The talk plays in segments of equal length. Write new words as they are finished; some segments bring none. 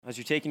As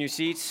you're taking your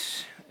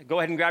seats, go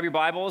ahead and grab your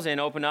Bibles and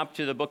open up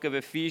to the book of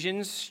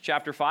Ephesians,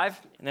 chapter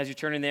 5. And as you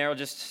turn in there, I'll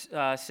just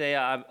say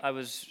I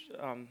was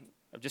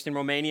just in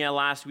Romania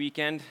last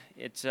weekend.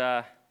 It's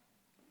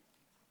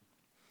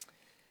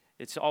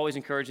always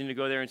encouraging to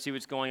go there and see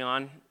what's going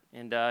on.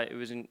 And it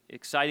was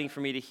exciting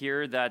for me to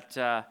hear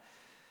that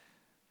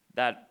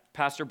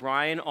Pastor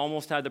Brian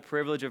almost had the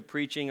privilege of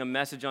preaching a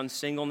message on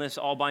singleness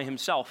all by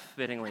himself,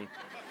 fittingly.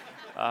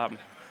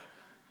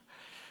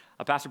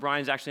 Pastor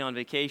Brian is actually on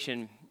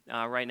vacation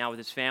right now with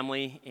his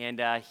family,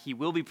 and he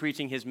will be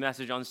preaching his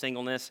message on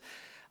singleness,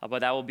 but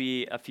that will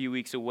be a few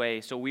weeks away.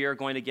 So we are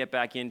going to get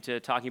back into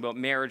talking about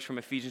marriage from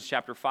Ephesians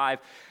chapter 5.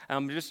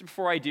 Just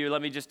before I do,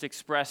 let me just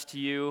express to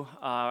you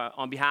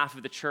on behalf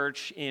of the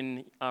church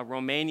in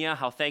Romania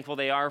how thankful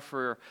they are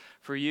for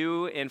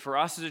you and for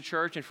us as a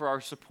church and for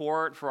our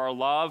support, for our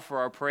love, for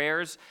our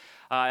prayers.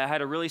 I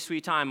had a really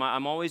sweet time.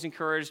 I'm always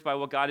encouraged by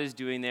what God is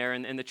doing there,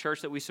 and the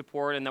church that we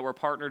support and that we're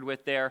partnered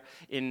with there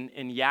in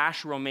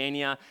Iași,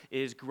 Romania,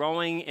 is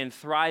growing and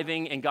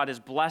thriving, and God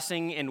is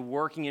blessing and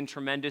working in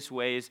tremendous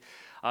ways.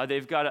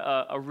 They've got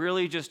a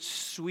really just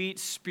sweet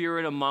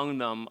spirit among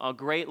them, a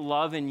great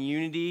love and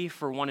unity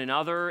for one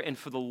another and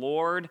for the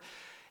Lord.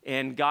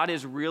 And God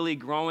is really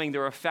growing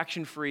their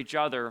affection for each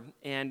other.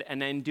 And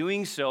in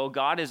doing so,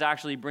 God is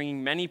actually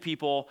bringing many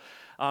people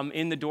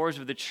in the doors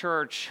of the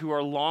church who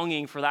are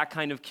longing for that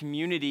kind of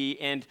community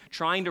and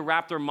trying to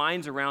wrap their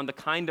minds around the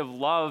kind of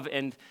love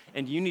and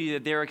unity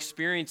that they're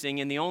experiencing.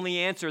 And the only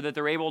answer that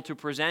they're able to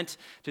present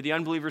to the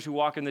unbelievers who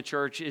walk in the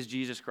church is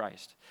Jesus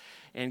Christ.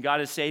 And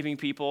God is saving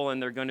people, and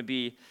they're going to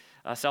be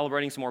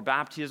celebrating some more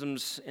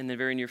baptisms in the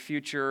very near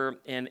future,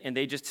 and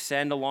they just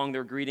send along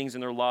their greetings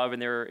and their love,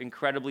 and they're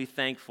incredibly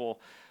thankful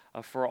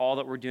for all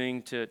that we're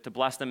doing to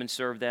bless them and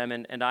serve them.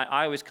 And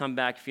I always come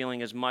back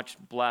feeling as much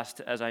blessed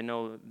as I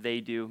know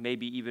they do,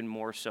 maybe even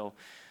more so.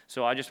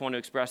 So I just want to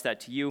express that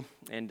to you,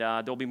 and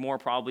there'll be more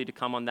probably to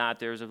come on that.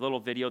 There's a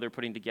little video they're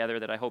putting together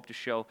that I hope to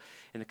show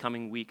in the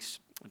coming weeks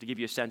to give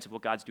you a sense of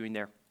what God's doing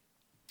there.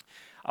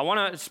 I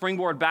want to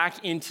springboard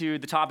back into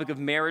the topic of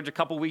marriage. A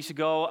couple weeks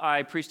ago,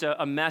 I preached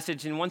a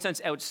message, in one sense,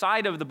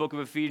 outside of the book of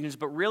Ephesians,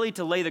 but really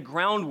to lay the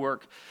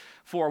groundwork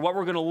for what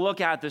we're going to look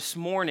at this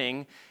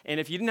morning. And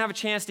if you didn't have a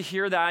chance to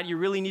hear that, you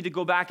really need to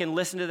go back and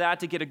listen to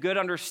that to get a good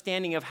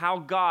understanding of how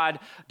God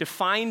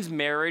defines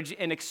marriage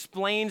and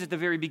explains at the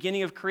very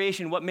beginning of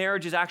creation what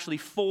marriage is actually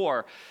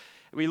for.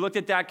 We looked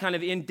at that kind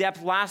of in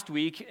depth last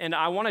week, and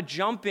I want to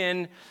jump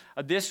in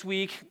this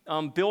week,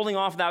 building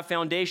off that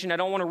foundation. I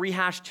don't want to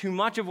rehash too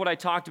much of what I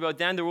talked about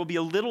then. There will be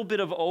a little bit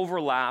of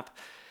overlap.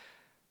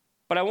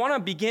 But I want to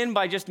begin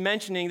by just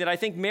mentioning that I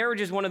think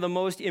marriage is one of the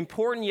most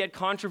important yet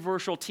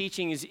controversial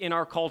teachings in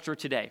our culture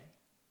today.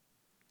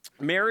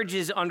 Marriage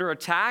is under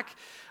attack.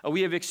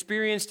 We have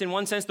experienced, in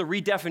one sense, the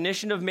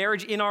redefinition of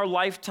marriage in our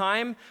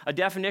lifetime, a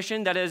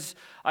definition that has,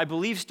 I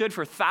believe, stood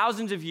for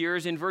thousands of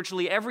years in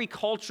virtually every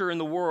culture in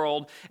the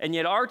world. And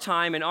yet our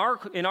time, in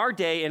our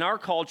day, in our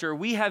culture,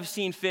 we have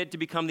seen fit to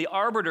become the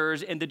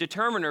arbiters and the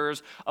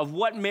determiners of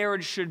what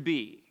marriage should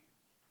be.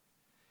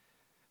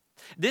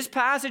 This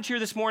passage here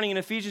this morning in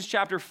Ephesians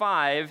chapter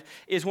 5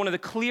 is one of the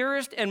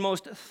clearest and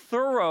most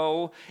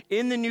thorough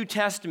in the New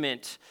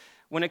Testament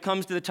when it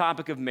comes to the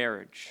topic of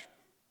marriage.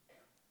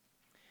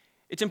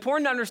 It's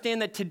important to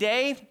understand that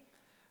today,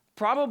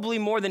 probably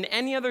more than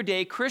any other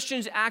day,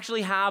 Christians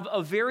actually have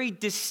a very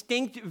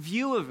distinct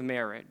view of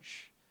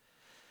marriage.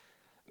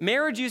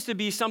 Marriage used to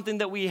be something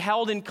that we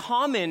held in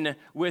common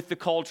with the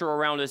culture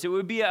around us. It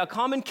would be a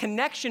common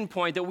connection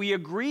point that we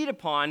agreed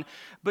upon,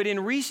 but in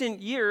recent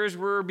years,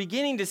 we're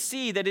beginning to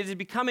see that it is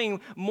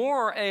becoming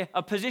more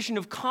a position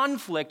of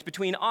conflict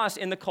between us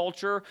and the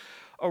culture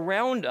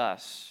around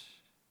us.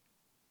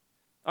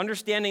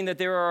 Understanding that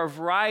there are a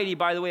variety,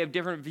 by the way, of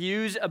different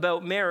views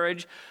about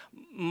marriage,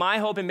 my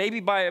hope, and maybe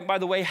by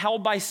the way,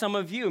 held by some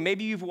of you.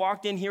 Maybe you've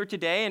walked in here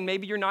today, and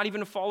maybe you're not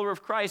even a follower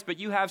of Christ, but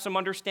you have some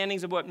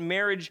understandings of what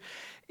marriage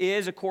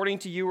is according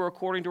to you or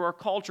according to our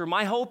culture.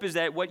 My hope is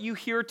that what you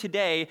hear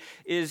today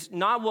is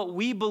not what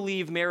we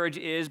believe marriage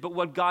is, but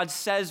what God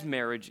says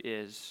marriage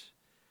is.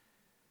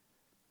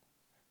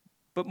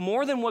 But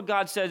more than what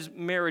God says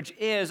marriage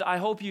is, I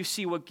hope you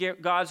see what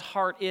God's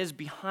heart is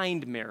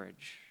behind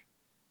marriage.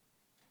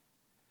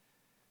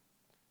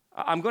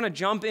 I'm going to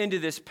jump into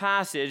this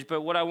passage, but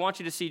what I want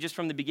you to see just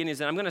from the beginning is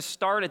that I'm going to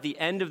start at the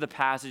end of the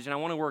passage, and I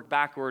want to work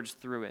backwards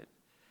through it.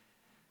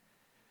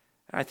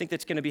 And I think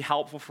that's going to be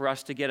helpful for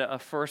us to get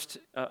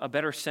a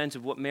better sense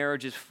of what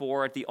marriage is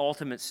for at the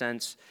ultimate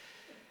sense,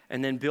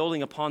 and then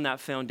building upon that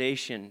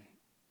foundation.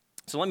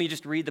 So let me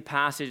just read the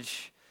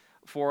passage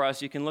for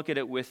us. You can look at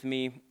it with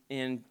me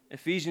in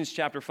Ephesians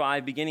chapter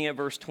 5, beginning at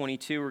verse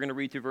 22. We're going to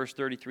read through verse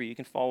 33. You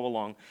can follow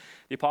along.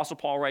 The Apostle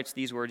Paul writes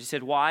these words. He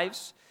said,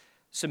 "Wives,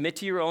 submit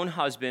to your own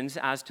husbands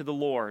as to the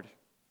Lord.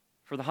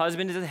 For the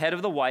husband is the head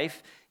of the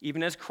wife,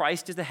 even as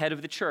Christ is the head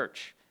of the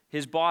church,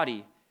 his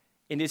body,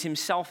 and is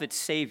himself its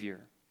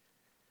Savior.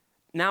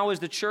 Now as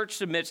the church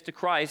submits to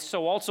Christ,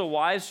 so also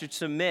wives should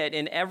submit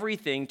in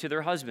everything to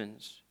their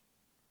husbands.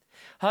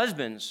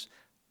 Husbands,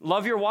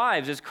 Love your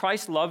wives as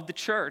Christ loved the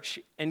church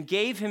and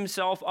gave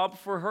himself up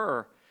for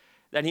her,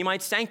 that he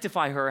might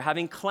sanctify her,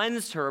 having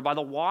cleansed her by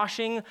the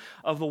washing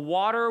of the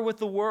water with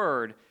the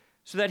word,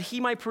 so that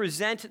he might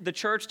present the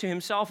church to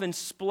himself in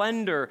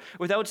splendor,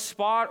 without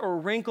spot or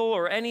wrinkle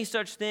or any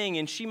such thing,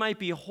 and she might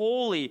be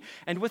holy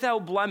and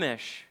without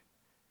blemish.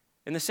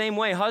 In the same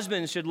way,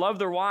 husbands should love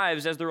their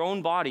wives as their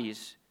own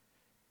bodies.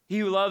 He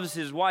who loves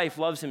his wife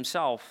loves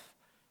himself.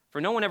 For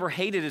no one ever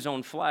hated his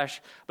own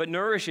flesh, but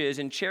nourishes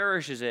and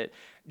cherishes it,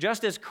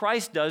 just as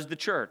Christ does the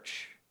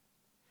church.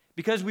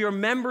 Because we are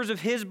members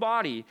of his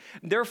body,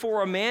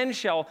 therefore a man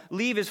shall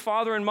leave his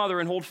father and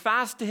mother and hold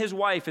fast to his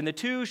wife, and the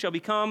two shall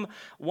become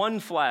one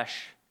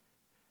flesh.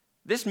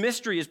 This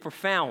mystery is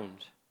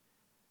profound,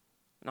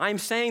 and I am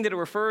saying that it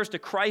refers to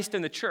Christ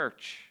and the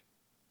church.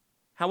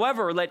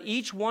 However, let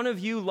each one of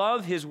you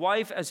love his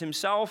wife as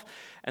himself,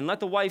 and let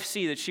the wife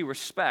see that she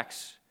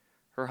respects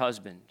her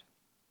husband.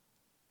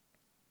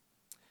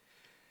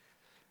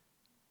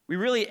 We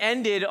really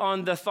ended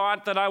on the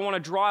thought that I want to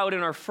draw out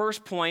in our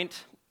first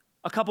point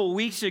a couple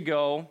weeks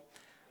ago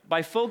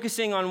by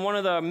focusing on one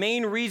of the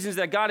main reasons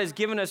that God has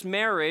given us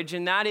marriage,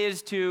 and that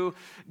is to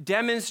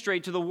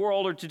demonstrate to the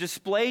world, or to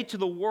display to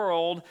the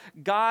world,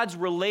 God's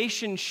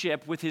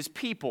relationship with his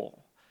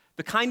people,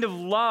 the kind of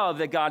love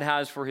that God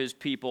has for his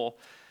people.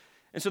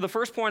 And so the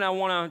first point I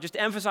want to just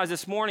emphasize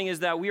this morning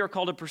is that we are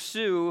called to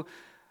pursue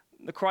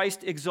the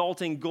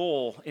Christ-exalting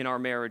goal in our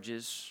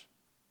marriages.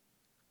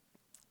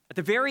 At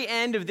the very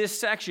end of this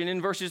section,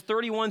 in verses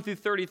 31 through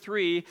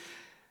 33,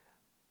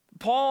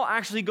 Paul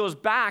actually goes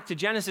back to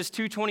Genesis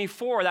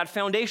 2:24, that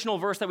foundational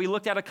verse that we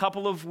looked at a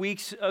couple of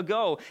weeks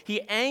ago.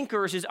 He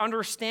anchors his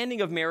understanding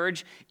of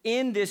marriage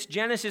in this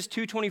Genesis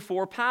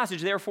 2:24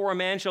 passage. Therefore, a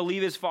man shall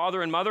leave his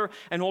father and mother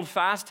and hold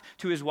fast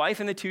to his wife,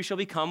 and the two shall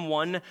become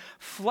one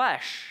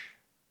flesh.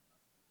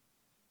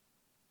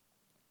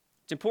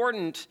 It's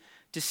important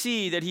to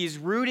see that he's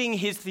rooting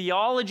his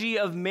theology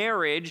of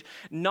marriage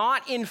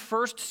not in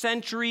first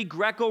century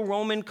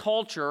Greco-Roman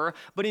culture,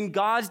 but in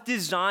God's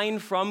design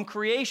from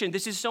creation.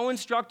 This is so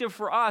instructive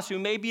for us who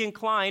may be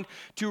inclined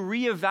to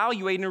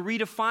reevaluate and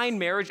redefine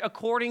marriage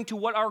according to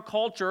what our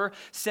culture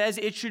says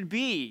it should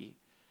be.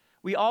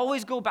 We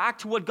always go back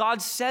to what God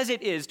says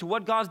it is, to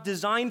what God's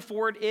design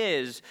for it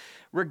is,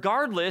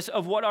 regardless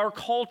of what our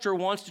culture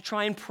wants to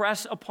try and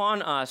press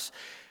upon us.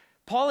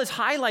 Paul is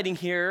highlighting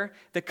here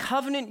the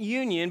covenant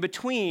union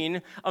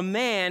between a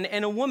man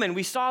and a woman.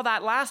 We saw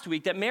that last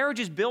week, that marriage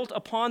is built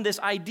upon this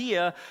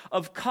idea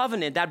of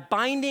covenant, that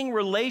binding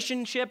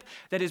relationship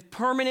that is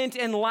permanent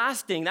and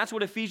lasting. That's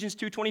what Ephesians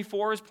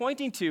 2:24 is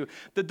pointing to,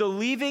 the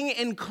leaving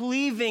and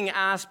cleaving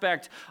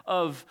aspect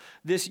of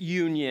this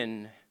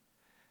union,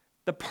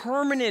 the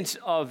permanence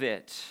of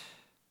it.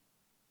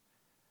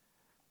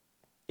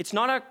 It's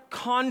not a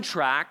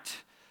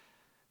contract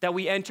that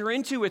we enter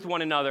into with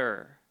one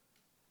another.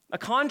 A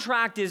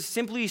contract is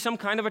simply some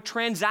kind of a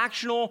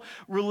transactional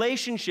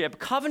relationship.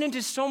 Covenant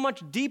is so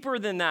much deeper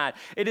than that.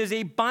 It is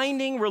a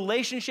binding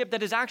relationship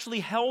that is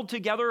actually held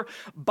together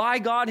by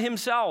God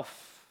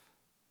himself.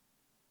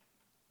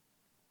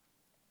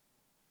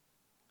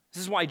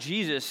 This is why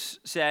Jesus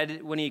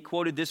said, when he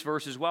quoted this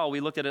verse as well, we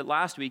looked at it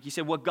last week, he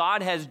said, "What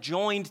God has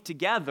joined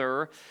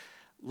together,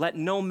 let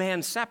no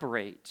man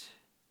separate."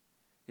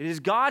 It is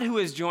God who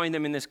has joined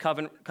them in this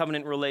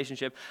covenant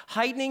relationship,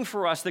 heightening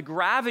for us the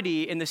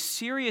gravity and the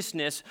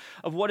seriousness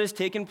of what has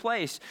taken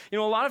place. You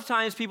know, a lot of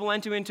times people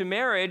enter into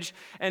marriage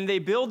and they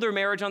build their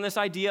marriage on this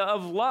idea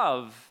of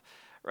love,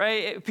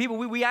 right?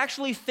 We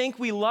actually think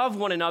we love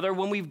one another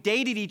when we've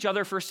dated each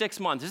other for 6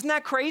 months. Isn't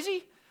that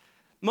crazy?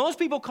 Most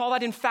people call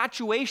that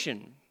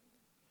infatuation.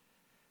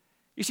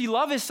 You see,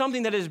 love is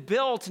something that is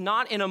built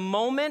not in a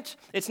moment.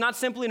 It's not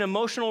simply an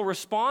emotional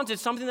response.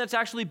 It's something that's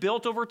actually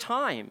built over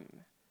time.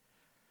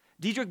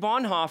 Dietrich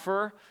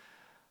Bonhoeffer,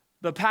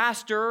 the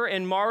pastor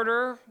and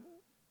martyr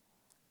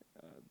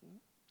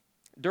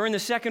during the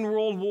Second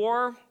World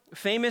War,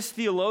 famous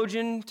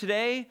theologian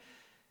today,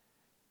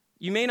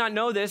 you may not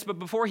know this, but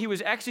before he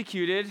was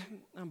executed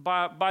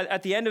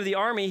at the end of the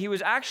army, he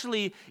was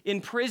actually in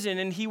prison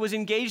and he was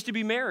engaged to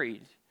be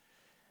married.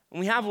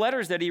 And we have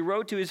letters that he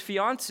wrote to his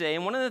fiancée,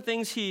 and one of the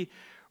things he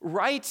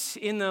writes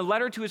in the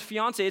letter to his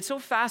fiancée, it's so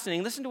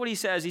fascinating. Listen to what he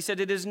says. He said,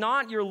 "It is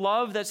not your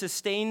love that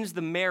sustains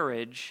the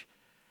marriage,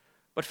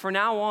 but from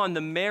now on, the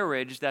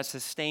marriage that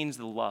sustains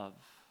the love."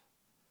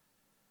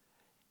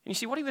 And you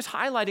see, what he was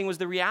highlighting was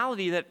the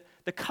reality that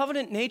the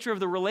covenant nature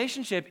of the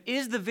relationship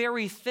is the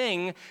very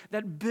thing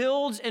that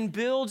builds and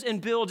builds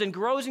and builds and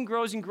grows and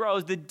grows and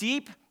grows the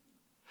deep,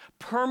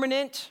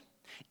 permanent,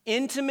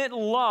 intimate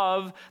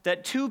love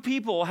that two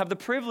people have the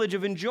privilege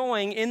of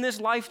enjoying in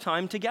this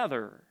lifetime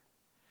together.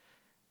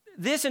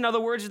 This, in other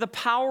words, is the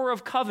power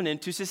of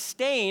covenant to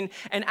sustain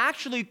and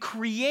actually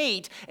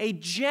create a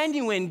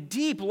genuine,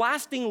 deep,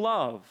 lasting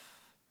love.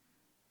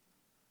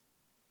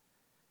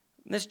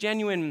 And this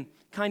genuine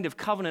kind of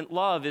covenant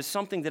love is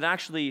something that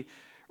actually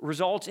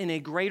results in a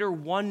greater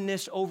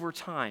oneness over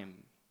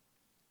time.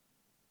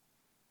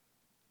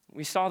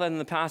 We saw that in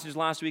the passage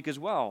last week as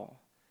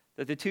well,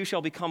 that the two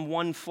shall become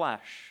one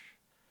flesh.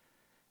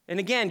 And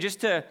again,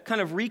 just to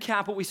kind of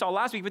recap what we saw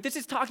last week, but this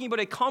is talking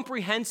about a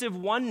comprehensive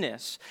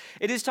oneness.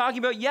 It is talking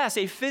about, yes,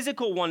 a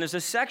physical oneness,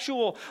 a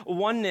sexual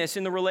oneness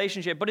in the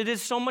relationship, but it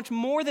is so much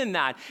more than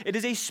that. It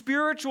is a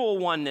spiritual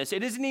oneness.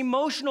 It is an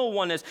emotional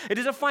oneness. It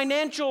is a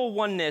financial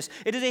oneness.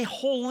 It is a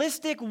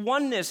holistic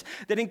oneness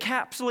that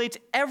encapsulates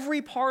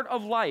every part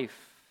of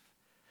life.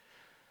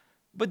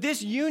 But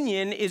this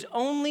union is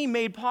only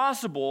made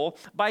possible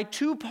by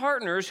two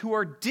partners who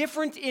are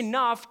different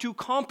enough to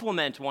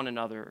complement one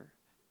another.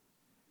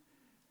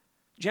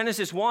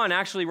 Genesis 1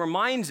 actually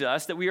reminds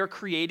us that we are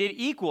created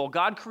equal.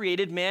 God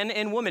created man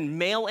and woman,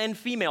 male and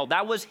female.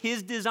 That was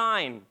his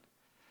design.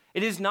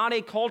 It is not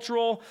a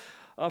cultural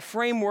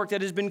framework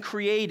that has been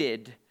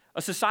created,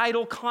 a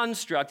societal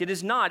construct. It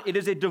is not. It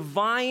is a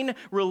divine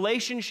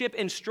relationship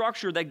and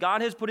structure that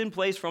God has put in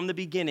place from the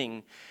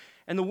beginning.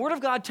 And the Word of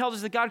God tells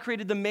us that God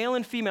created the male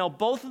and female,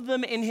 both of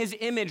them in his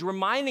image,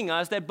 reminding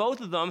us that both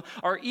of them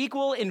are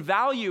equal in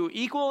value,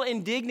 equal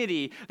in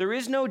dignity. There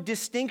is no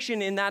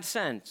distinction in that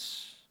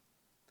sense.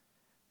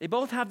 They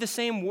both have the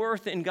same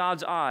worth in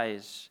God's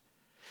eyes.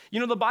 You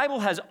know, the Bible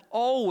has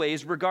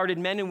always regarded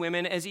men and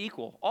women as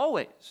equal,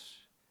 always.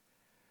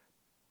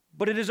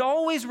 But it has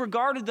always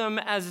regarded them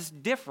as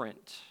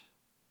different.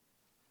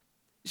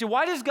 So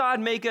why does God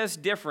make us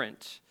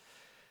different?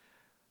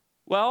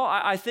 Well,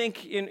 I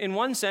think in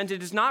one sense,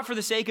 it is not for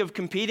the sake of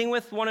competing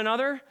with one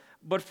another,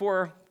 but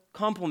for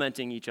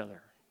complementing each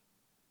other.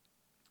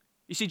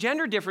 You see,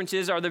 gender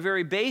differences are the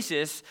very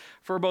basis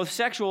for both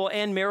sexual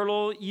and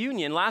marital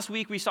union. Last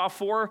week, we saw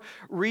 4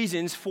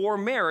 reasons for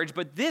marriage,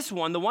 but this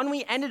one, the one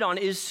we ended on,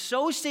 is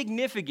so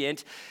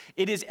significant,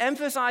 it is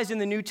emphasized in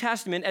the New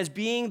Testament as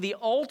being the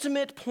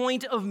ultimate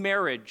point of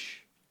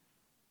marriage.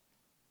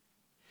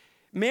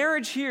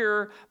 Marriage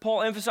here,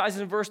 Paul emphasizes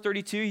in verse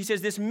 32, he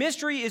says, this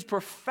mystery is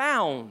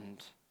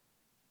profound.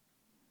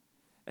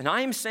 And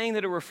I am saying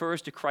that it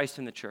refers to Christ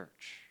and the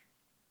church.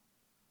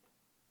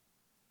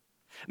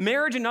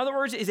 Marriage, in other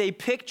words, is a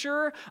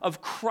picture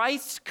of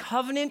Christ's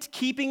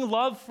covenant-keeping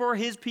love for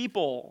his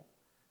people.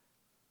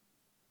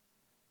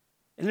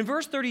 And in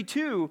verse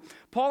 32,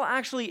 Paul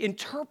actually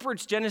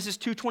interprets Genesis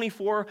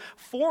 2:24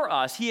 for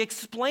us. He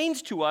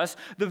explains to us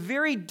the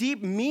very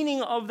deep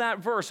meaning of that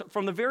verse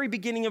from the very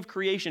beginning of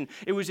creation.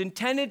 It was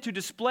intended to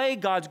display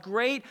God's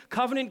great,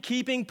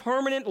 covenant-keeping,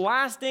 permanent,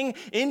 lasting,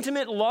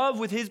 intimate love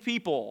with his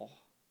people.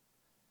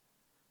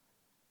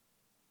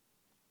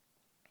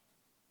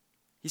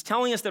 He's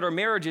telling us that our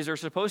marriages are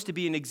supposed to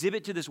be an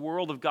exhibit to this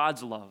world of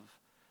God's love.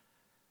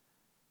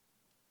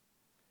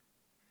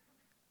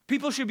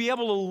 People should be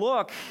able to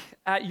look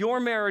at your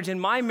marriage and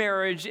my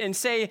marriage and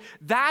say,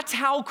 that's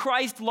how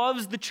Christ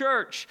loves the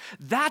church.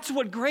 That's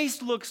what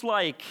grace looks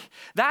like.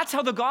 That's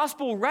how the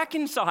gospel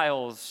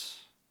reconciles.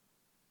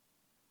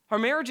 Our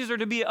marriages are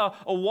to be a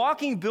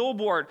walking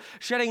billboard,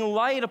 shedding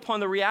light upon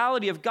the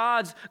reality of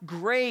God's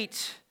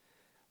great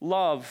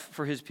love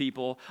for his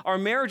people. Our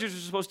marriages are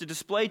supposed to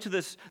display to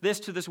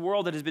this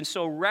world that has been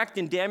so wrecked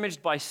and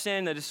damaged by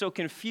sin, that is so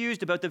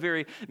confused about the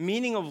very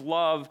meaning of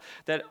love,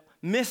 that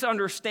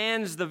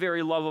misunderstands the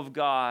very love of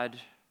God.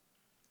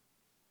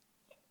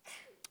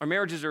 Our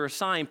marriages are a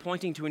sign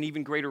pointing to an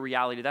even greater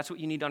reality. That's what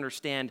you need to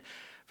understand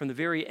from the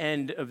very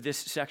end of this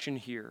section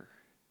here.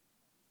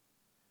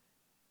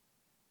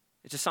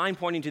 It's a sign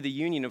pointing to the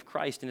union of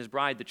Christ and his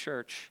bride, the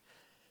church.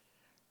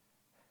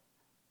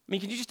 I mean,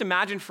 can you just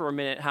imagine for a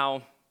minute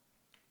how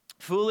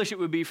foolish it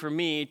would be for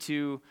me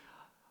to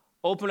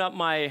open up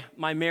my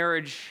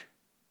marriage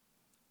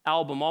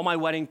album, all my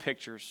wedding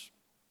pictures.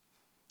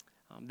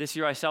 This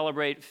year I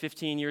celebrate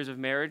 15 years of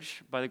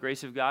marriage by the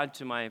grace of God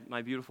to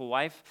my beautiful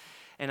wife.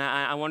 And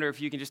I wonder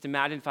if you can just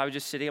imagine if I was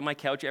just sitting on my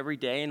couch every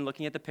day and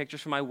looking at the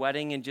pictures from my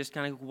wedding and just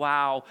kind of,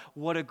 wow,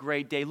 what a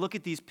great day. Look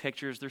at these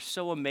pictures. They're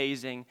so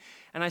amazing.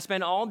 And I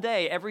spend all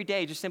day, every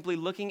day, just simply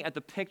looking at the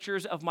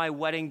pictures of my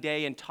wedding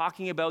day and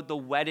talking about the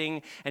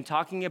wedding and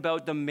talking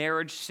about the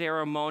marriage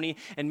ceremony.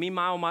 And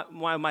meanwhile,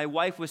 my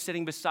wife was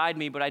sitting beside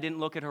me, but I didn't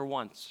look at her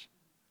once.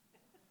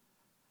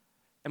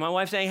 And my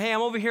wife saying, hey,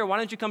 I'm over here. Why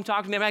don't you come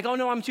talk to me? I'm like, oh,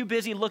 no, I'm too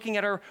busy looking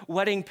at our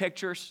wedding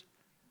pictures.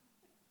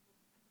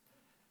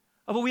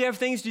 Oh, but we have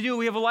things to do.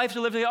 We have a life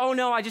to live. Oh,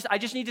 no, I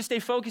just need to stay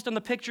focused on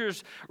the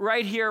pictures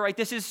right here. Right?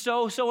 This is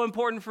so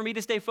important for me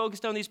to stay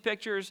focused on these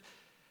pictures.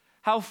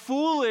 How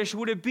foolish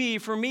would it be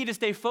for me to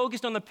stay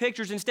focused on the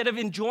pictures instead of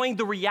enjoying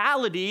the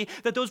reality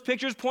that those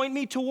pictures point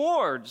me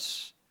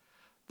towards?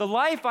 The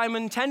life I'm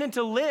intended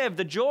to live,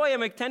 the joy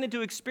I'm intended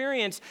to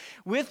experience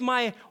with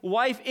my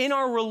wife in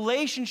our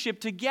relationship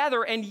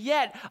together. And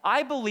yet,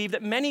 I believe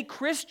that many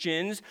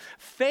Christians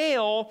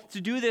fail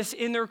to do this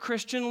in their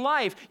Christian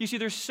life. You see,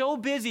 they're so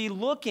busy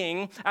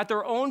looking at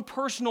their own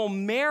personal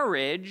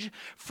marriage,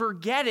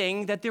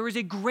 forgetting that there is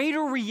a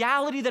greater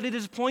reality that it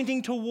is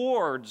pointing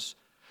towards.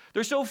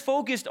 They're so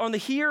focused on the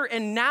here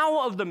and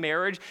now of the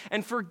marriage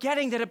and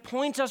forgetting that it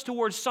points us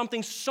towards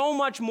something so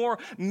much more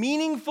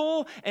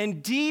meaningful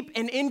and deep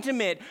and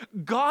intimate,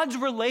 God's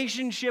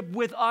relationship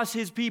with us,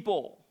 his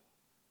people.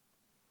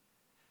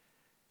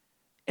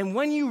 And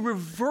when you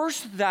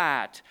reverse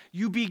that,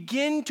 you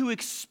begin to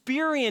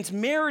experience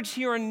marriage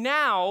here and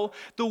now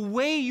the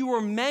way you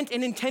were meant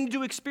and intended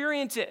to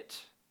experience it.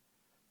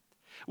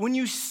 When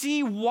you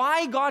see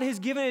why God has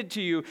given it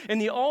to you in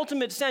the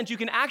ultimate sense, you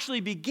can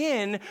actually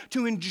begin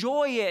to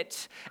enjoy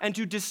it and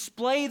to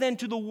display then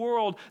to the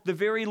world the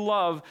very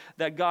love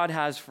that God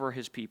has for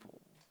his people.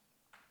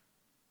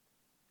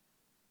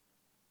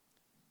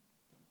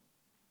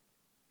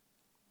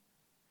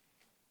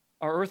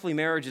 Our earthly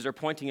marriages are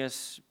pointing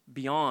us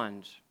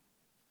beyond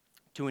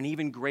to an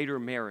even greater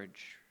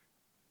marriage.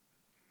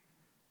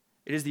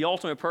 It is the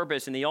ultimate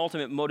purpose and the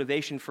ultimate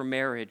motivation for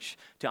marriage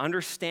to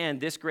understand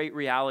this great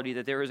reality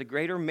that there is a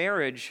greater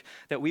marriage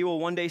that we will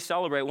one day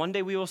celebrate. One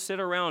day we will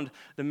sit around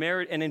the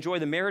marriage and enjoy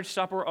the marriage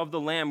supper of the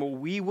Lamb, where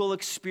we will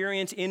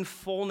experience in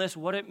fullness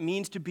what it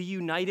means to be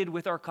united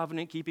with our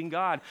covenant-keeping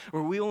God,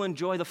 where we will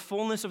enjoy the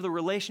fullness of the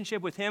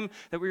relationship with him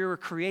that we were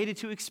created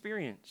to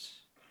experience.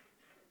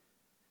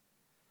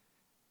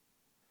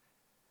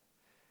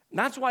 And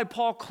that's why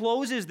Paul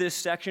closes this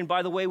section,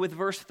 by the way, with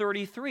verse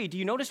 33. Do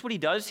you notice what he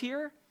does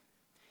here?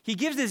 He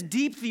gives this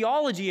deep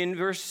theology in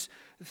verse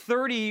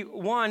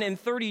 31 and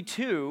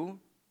 32.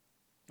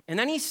 And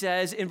then he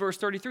says in verse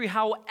 33,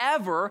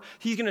 however,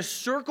 he's going to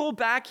circle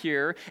back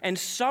here and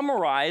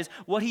summarize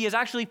what he has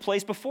actually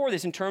placed before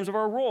this in terms of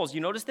our roles. You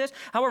notice this?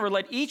 However,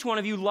 let each one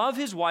of you love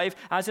his wife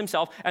as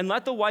himself, and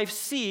let the wife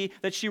see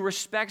that she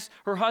respects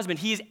her husband.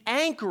 He's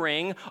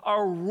anchoring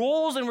our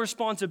roles and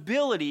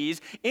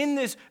responsibilities in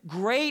this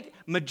great,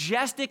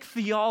 majestic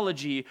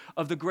theology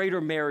of the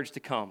greater marriage to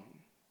come.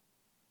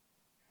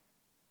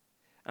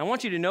 I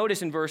want you to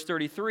notice in verse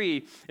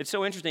 33, it's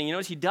so interesting. You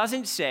notice he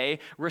doesn't say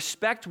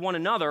respect one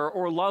another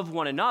or love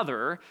one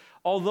another,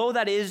 although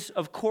that is,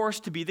 of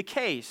course, to be the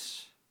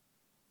case.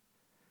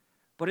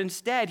 But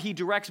instead, he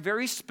directs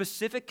very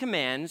specific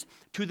commands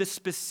to the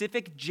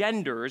specific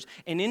genders,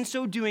 and in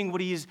so doing,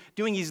 what he's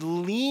doing, he's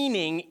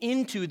leaning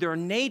into their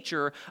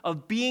nature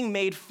of being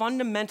made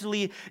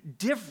fundamentally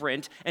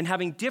different and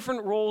having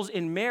different roles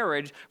in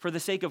marriage for the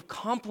sake of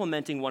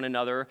complementing one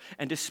another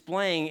and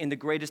displaying, in the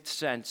greatest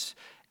sense,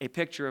 a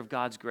picture of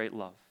God's great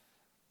love.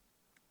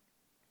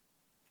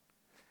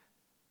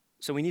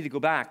 So we need to go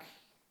back.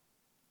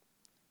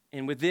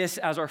 And with this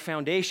as our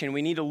foundation,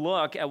 we need to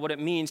look at what it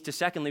means to,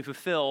 secondly,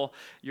 fulfill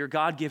your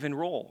God-given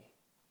role.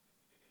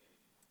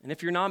 And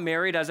if you're not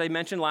married, as I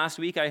mentioned last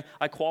week,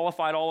 I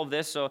qualified all of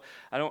this, so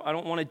I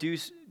don't want to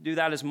do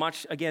that as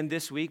much again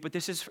this week, but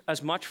this is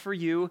as much for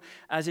you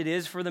as it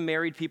is for the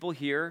married people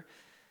here.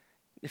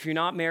 If you're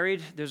not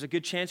married, there's a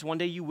good chance one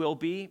day you will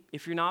be.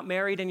 If you're not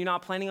married and you're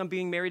not planning on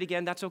being married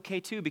again, that's okay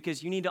too,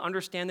 because you need to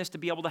understand this to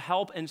be able to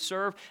help and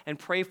serve and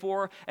pray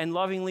for and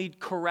lovingly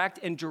correct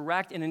and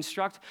direct and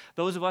instruct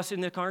those of us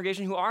in the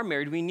congregation who are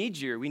married. We need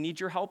you. We need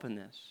your help in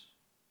this.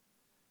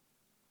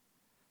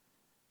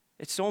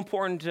 It's so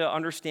important to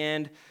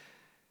understand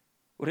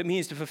what it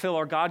means to fulfill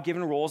our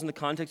God-given roles in the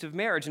context of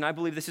marriage. And I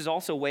believe this is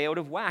also way out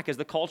of whack. As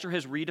the culture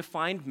has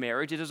redefined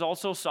marriage, it has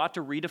also sought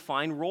to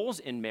redefine roles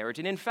in marriage.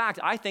 And in fact,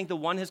 I think the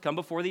one has come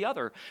before the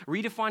other.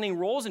 Redefining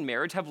roles in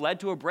marriage have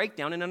led to a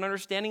breakdown in an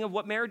understanding of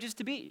what marriage is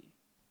to be.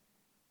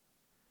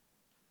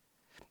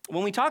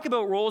 When we talk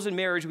about roles in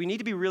marriage, we need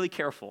to be really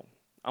careful.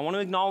 I want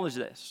to acknowledge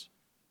this.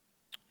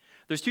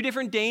 There's two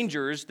different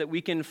dangers that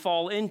we can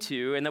fall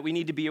into and that we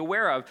need to be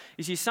aware of.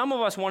 You see, some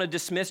of us want to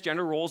dismiss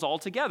gender roles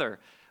altogether.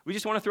 We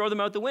just want to throw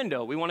them out the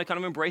window. We want to kind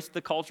of embrace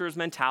the culture's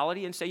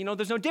mentality and say,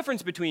 there's no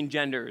difference between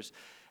genders.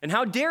 And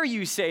how dare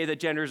you say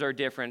that genders are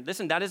different?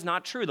 Listen, that is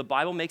not true. The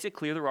Bible makes it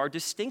clear there are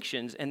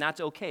distinctions, and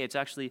that's okay. It's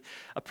actually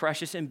a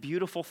precious and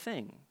beautiful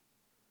thing.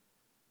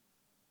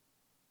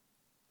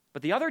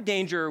 But the other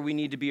danger we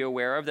need to be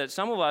aware of, that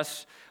some of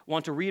us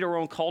want to read our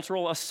own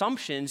cultural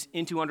assumptions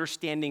into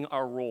understanding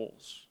our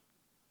roles.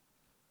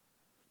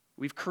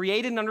 We've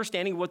created an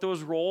understanding of what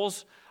those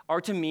roles are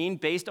to mean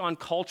based on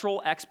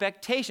cultural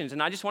expectations.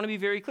 And I just want to be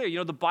very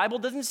clear. The Bible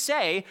doesn't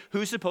say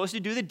who's supposed to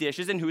do the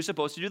dishes and who's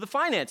supposed to do the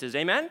finances.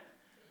 Amen?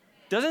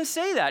 Doesn't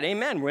say that.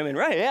 Amen, women,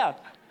 right? Yeah.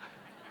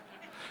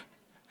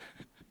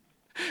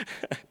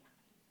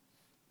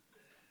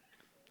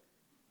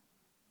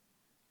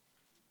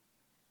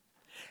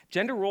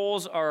 Gender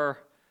roles are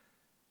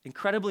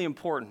incredibly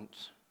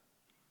important.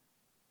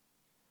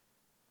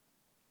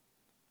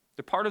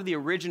 They're part of the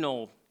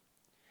original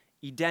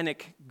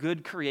Edenic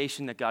good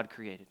creation that God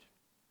created.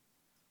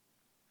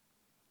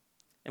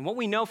 And what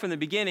we know from the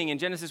beginning in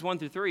Genesis 1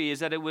 through 3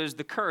 is that it was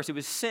the curse, it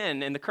was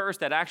sin and the curse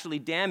that actually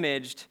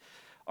damaged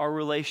our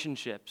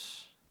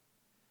relationships.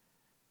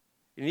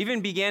 It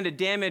even began to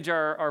damage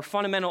our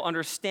fundamental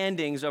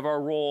understandings of our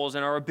roles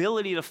and our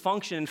ability to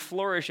function and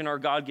flourish in our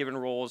God-given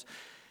roles.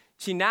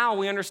 See, now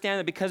we understand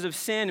that because of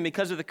sin and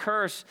because of the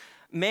curse,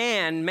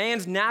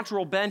 man's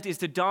natural bent is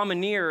to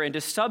domineer and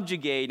to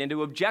subjugate and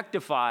to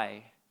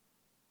objectify.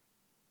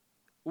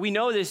 We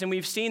know this and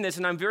we've seen this,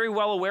 and I'm very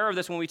well aware of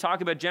this when we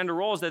talk about gender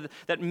roles,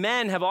 that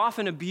men have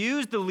often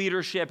abused the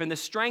leadership and the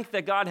strength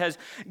that God has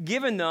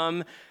given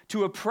them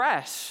to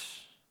oppress,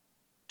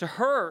 to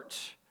hurt,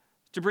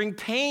 to bring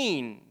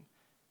pain.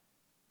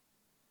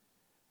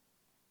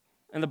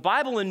 And the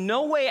Bible in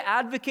no way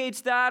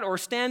advocates that or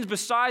stands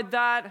beside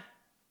that.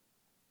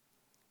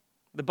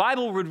 The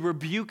Bible would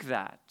rebuke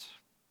that.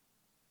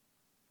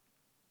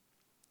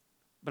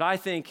 But I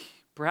think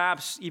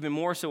perhaps even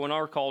more so in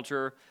our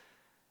culture,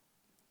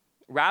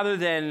 rather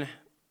than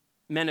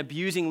men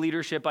abusing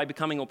leadership by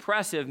becoming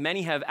oppressive,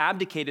 many have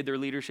abdicated their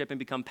leadership and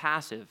become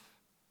passive.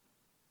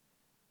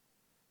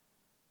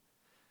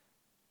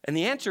 And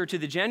the answer to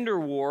the gender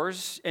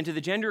wars and to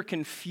the gender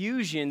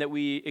confusion that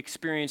we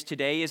experience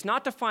today is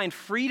not to find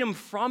freedom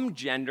from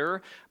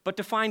gender, but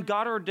to find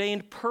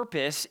God-ordained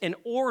purpose and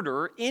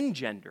order in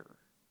gender.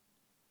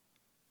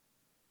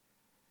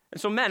 And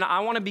so, men,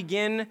 I want to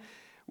begin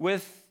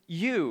with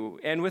you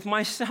and with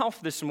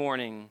myself this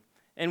morning.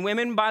 And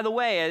women, by the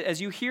way, as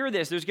you hear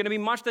this, there's going to be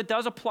much that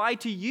does apply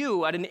to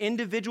you at an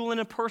individual and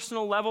a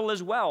personal level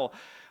as well.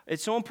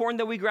 It's so important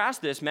that we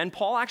grasp this, men.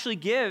 Paul actually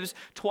gives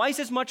twice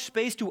as much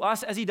space to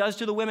us as he does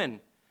to the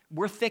women.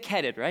 We're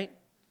thick-headed, right?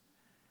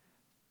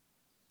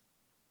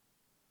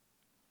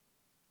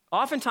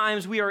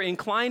 Oftentimes, we are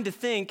inclined to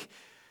think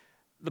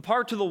the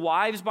part to the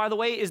wives, by the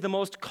way, is the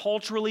most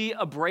culturally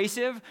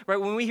abrasive, right?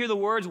 When we hear the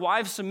words,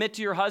 wives submit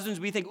to your husbands,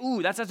 we think,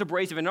 ooh, that's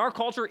abrasive. In our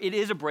culture, it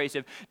is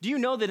abrasive. Do you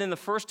know that in the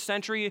first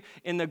century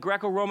in the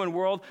Greco-Roman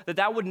world,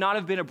 that would not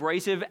have been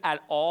abrasive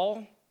at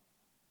all?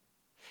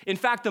 In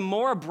fact, the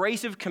more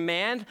abrasive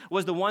command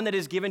was the one that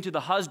is given to the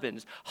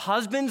husbands.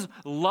 Husbands,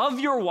 love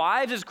your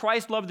wives as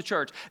Christ loved the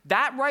church.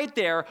 That right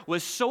there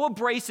was so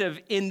abrasive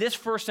in this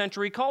first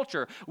century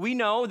culture. We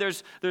know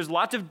there's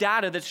lots of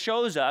data that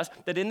shows us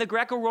that in the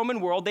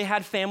Greco-Roman world, they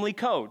had family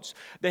codes.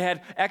 They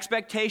had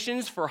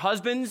expectations for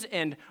husbands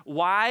and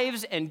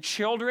wives and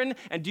children.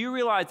 And do you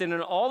realize that in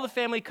all the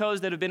family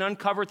codes that have been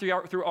uncovered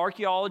through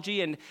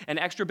archaeology and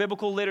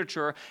extra-biblical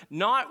literature,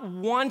 not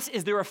once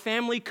is there a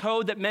family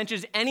code that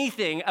mentions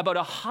anything about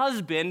a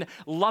husband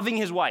loving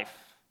his wife.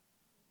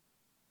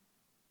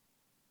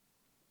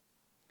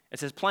 It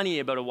says plenty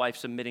about a wife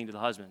submitting to the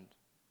husband.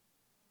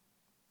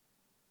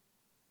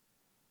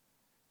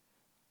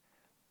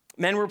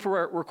 Men were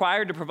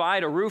required to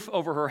provide a roof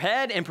over her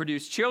head and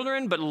produce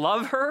children, but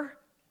love her,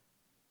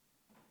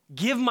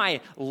 give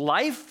my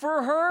life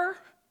for her,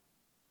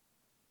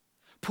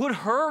 put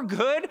her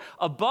good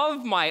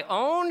above my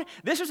own.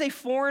 This was a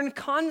foreign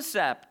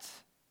concept.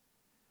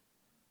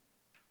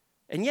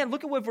 And yet,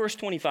 look at what verse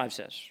 25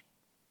 says.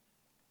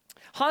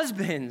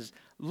 Husbands,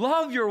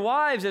 love your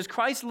wives as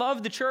Christ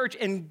loved the church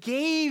and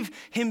gave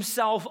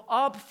himself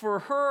up for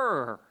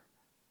her.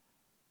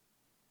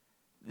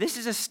 This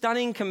is a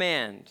stunning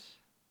command.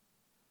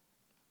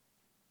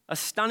 A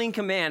stunning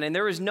command. And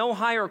there is no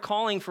higher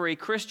calling for a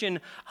Christian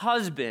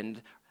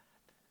husband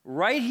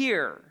right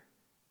here.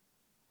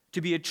 To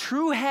be a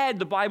true head,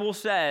 the Bible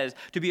says,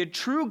 to be a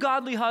true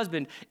godly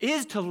husband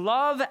is to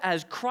love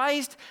as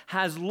Christ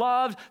has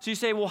loved. So you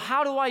say, well,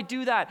 how do I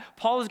do that?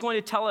 Paul is going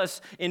to tell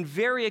us in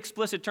very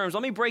explicit terms.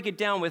 Let me break it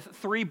down with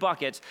 3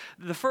 buckets.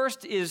 The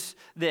first is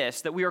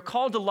this, that we are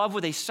called to love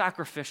with a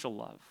sacrificial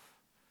love.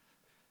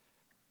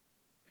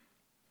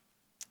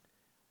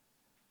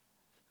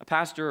 A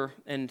pastor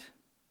and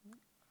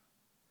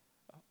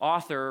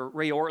author,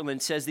 Ray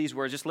Ortlund, says these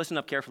words. Just listen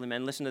up carefully,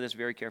 men. Listen to this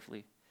very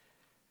carefully.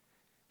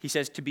 He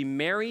says, to be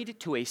married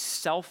to a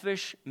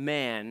selfish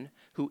man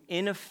who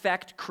in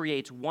effect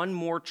creates one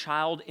more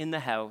child in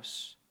the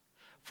house,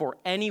 for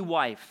any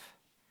wife,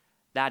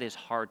 that is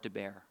hard to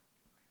bear.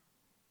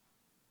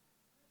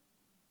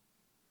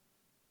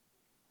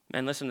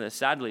 And listen to this.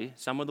 Sadly,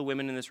 some of the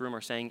women in this room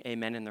are saying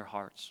amen in their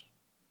hearts.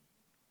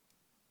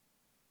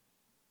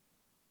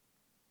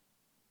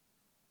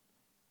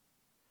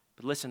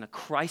 But listen, a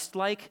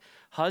Christ-like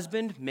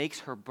husband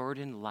makes her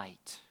burden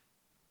light.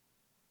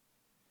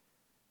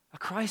 A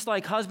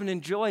Christ-like husband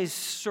enjoys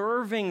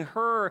serving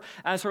her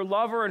as her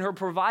lover and her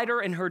provider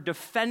and her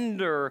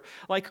defender,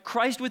 like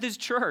Christ with his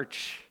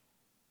church.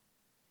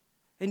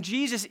 And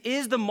Jesus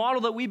is the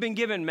model that we've been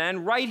given,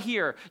 men, right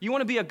here. You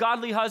want to be a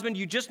godly husband,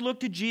 you just look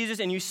to Jesus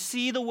and you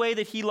see the way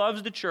that he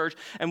loves the church.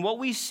 And what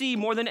we see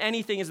more than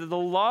anything is that the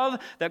love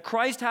that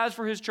Christ has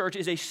for his church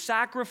is a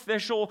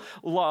sacrificial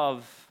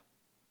love.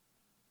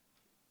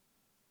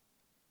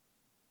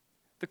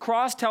 The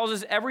cross tells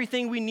us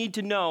everything we need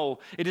to know.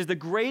 It is the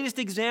greatest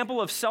example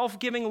of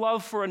self-giving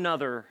love for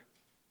another.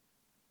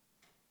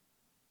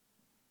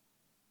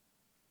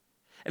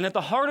 And at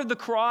the heart of the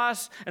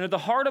cross and at the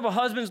heart of a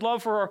husband's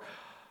love for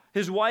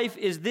his wife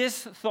is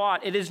this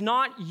thought. It is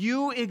not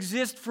you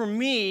exist for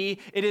me,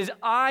 it is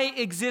I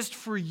exist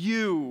for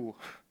you.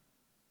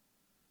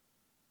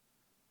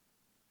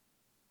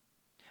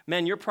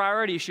 Men, your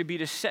priority should be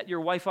to set your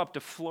wife up to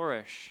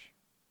flourish.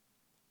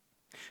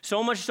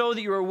 So much so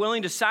that you are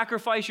willing to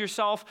sacrifice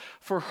yourself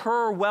for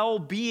her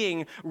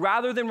well-being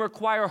rather than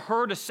require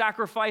her to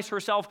sacrifice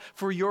herself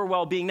for your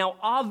well-being. Now,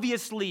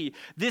 obviously,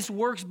 this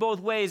works both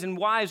ways. And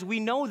wives, we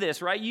know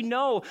this, right? You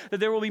know that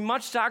there will be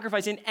much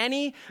sacrifice. In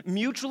any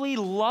mutually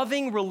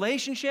loving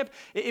relationship,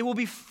 it will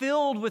be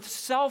filled with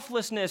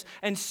selflessness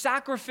and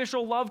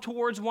sacrificial love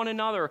towards one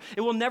another.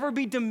 It will never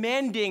be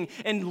demanding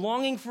and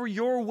longing for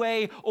your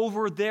way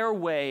over their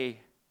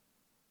way.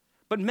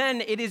 But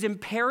men, it is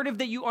imperative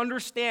that you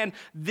understand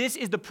this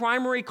is the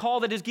primary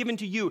call that is given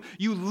to you.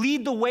 You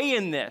lead the way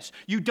in this.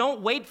 You don't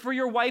wait for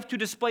your wife to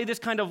display this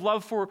kind of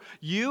love for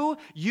you.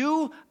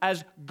 You,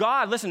 as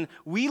God, listen,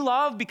 we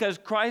love because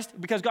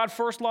God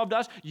first loved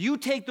us. You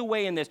take the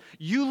way in this.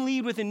 You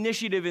lead with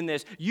initiative in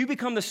this. You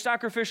become the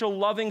sacrificial,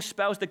 loving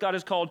spouse that God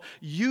has called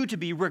you to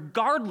be,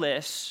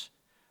 regardless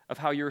of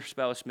how your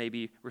spouse may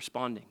be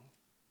responding.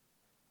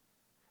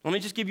 Let me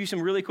just give you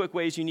some really quick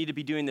ways you need to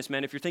be doing this,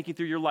 men. If you're thinking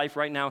through your life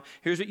right now,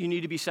 here's what you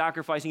need to be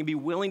sacrificing and be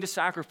willing to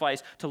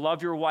sacrifice to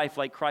love your wife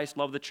like Christ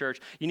loved the church.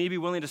 You need to be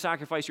willing to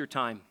sacrifice your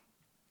time.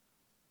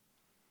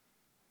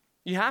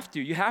 You have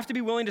to. You have to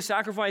be willing to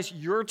sacrifice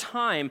your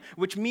time,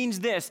 which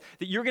means this,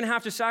 that you're going to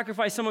have to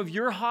sacrifice some of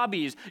your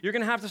hobbies. You're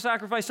going to have to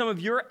sacrifice some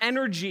of your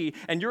energy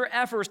and your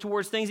efforts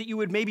towards things that you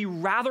would maybe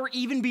rather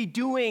even be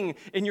doing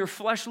in your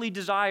fleshly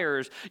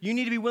desires. You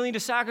need to be willing to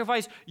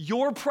sacrifice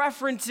your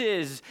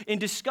preferences in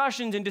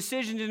discussions and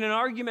decisions and in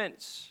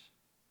arguments.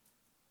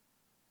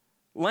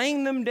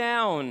 Laying them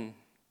down.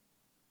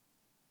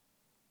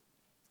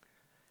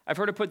 I've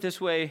heard it put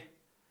this way,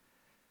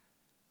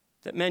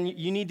 that men,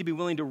 you need to be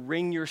willing to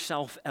wring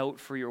yourself out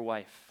for your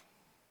wife.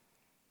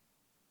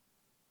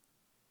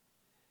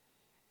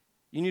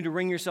 You need to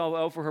wring yourself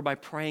out for her by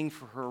praying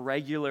for her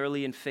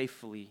regularly and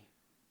faithfully,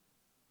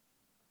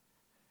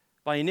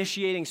 by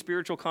initiating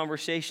spiritual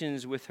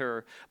conversations with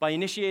her, by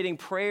initiating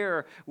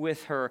prayer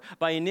with her,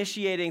 by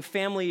initiating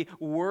family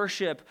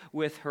worship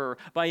with her,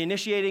 by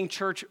initiating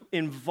church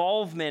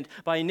involvement,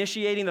 by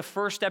initiating the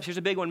first steps, here's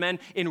a big one, men,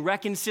 in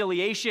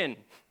reconciliation.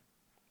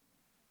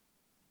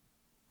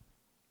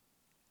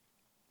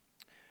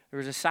 There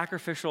is a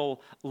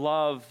sacrificial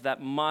love that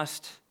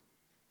must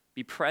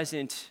be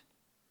present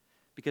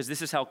because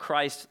this is how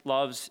Christ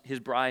loves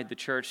his bride, the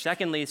church.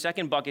 Secondly, the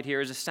second bucket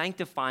here is a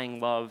sanctifying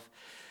love.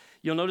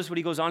 You'll notice what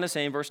he goes on to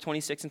say in verse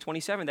 26 and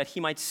 27, that he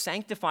might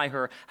sanctify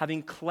her,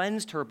 having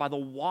cleansed her by the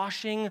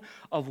washing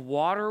of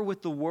water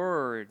with the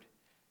word.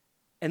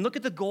 And look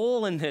at the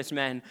goal in this,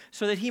 men,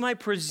 so that he might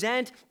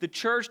present the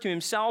church to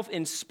himself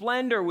in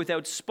splendor,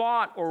 without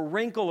spot or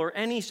wrinkle or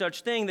any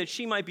such thing, that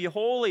she might be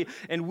holy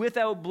and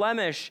without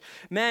blemish.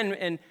 Men,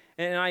 and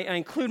I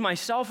include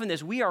myself in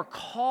this, we are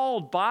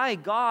called by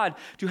God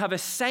to have a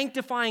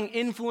sanctifying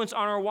influence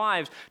on our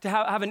wives, to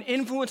have an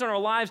influence on our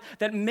lives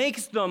that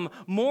makes them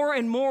more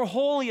and more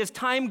holy as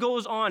time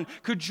goes on.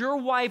 Could your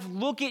wife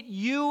look at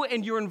you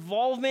and your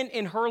involvement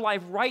in her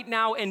life right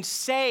now and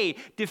say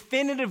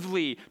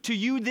definitively to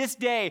you this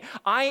day,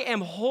 I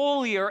am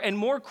holier and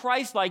more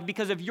Christ-like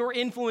because of your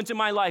influence in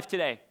my life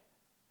today?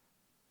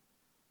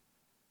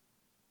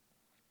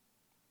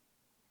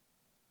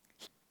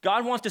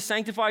 God wants to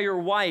sanctify your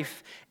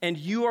wife, and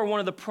you are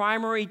one of the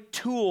primary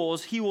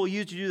tools he will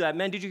use to do that.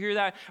 Men, did you hear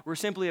that? We're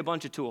simply a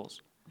bunch of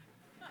tools.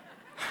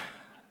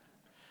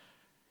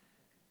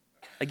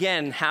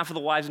 Again, half of the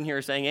wives in here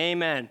are saying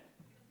amen.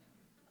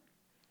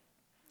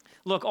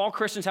 Look, all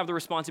Christians have the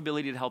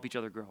responsibility to help each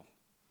other grow.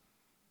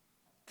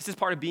 This is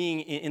part of being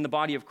in the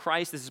body of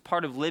Christ. This is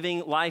part of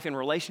living life in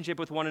relationship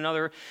with one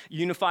another,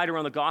 unified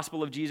around the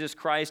gospel of Jesus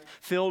Christ,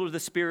 filled with the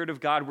Spirit of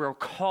God. We're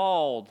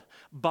called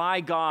by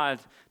God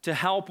to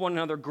help one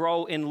another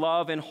grow in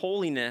love and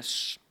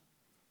holiness.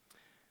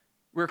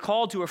 We're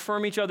called to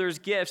affirm each other's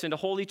gifts and to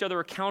hold each other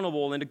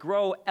accountable and to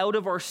grow out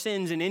of our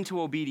sins and into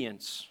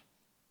obedience.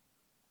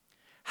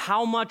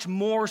 How much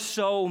more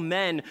so,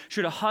 men,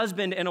 should a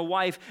husband and a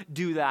wife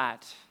do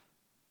that?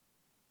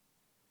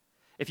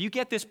 If you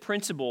get this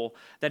principle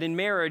that in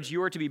marriage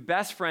you are to be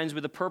best friends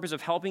with the purpose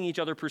of helping each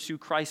other pursue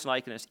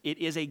Christ-likeness, it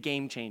is a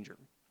game changer.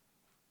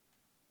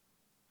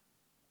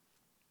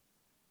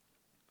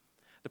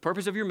 The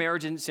purpose of your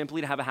marriage isn't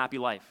simply to have a happy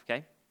life,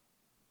 okay?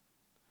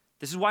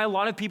 This is why a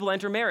lot of people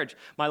enter marriage.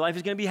 My life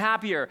is going to be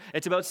happier.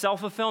 It's about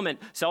self-fulfillment,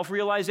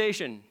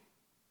 self-realization.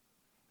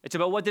 It's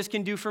about what this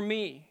can do for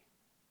me.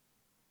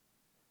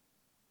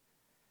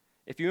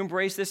 If you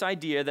embrace this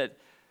idea that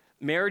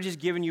marriage is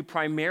given you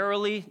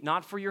primarily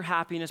not for your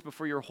happiness, but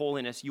for your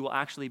holiness, you will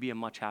actually be a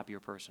much happier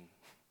person.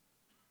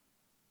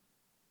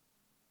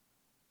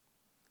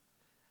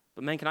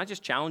 But men, can I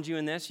just challenge you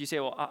in this? You say,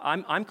 well,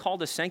 I'm called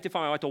to sanctify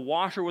my wife, to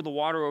wash her with the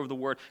water over the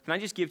word. Can I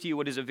just give to you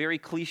what is a very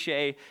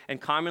cliche and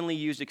commonly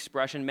used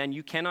expression? Men,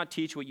 you cannot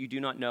teach what you do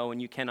not know,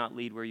 and you cannot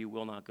lead where you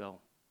will not go.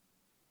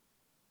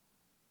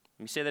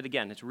 Let me say that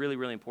again. It's really,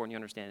 really important you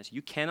understand this.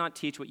 You cannot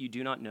teach what you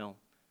do not know,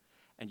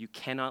 and you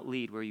cannot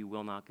lead where you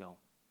will not go.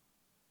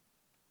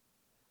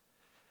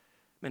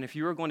 Men, if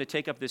you are going to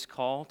take up this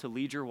call to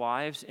lead your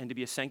wives and to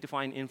be a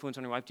sanctifying influence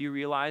on your wife, do you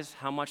realize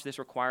how much this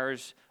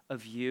requires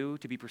of you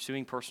to be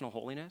pursuing personal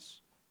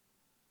holiness?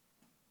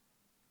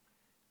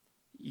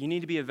 You need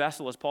to be a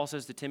vessel, as Paul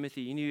says to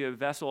Timothy, you need to be a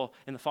vessel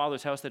in the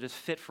Father's house that is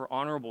fit for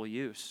honorable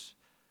use,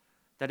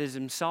 that is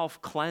himself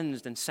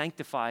cleansed and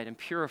sanctified and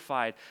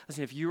purified.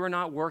 Listen, if you are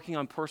not working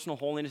on personal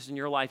holiness in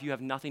your life, you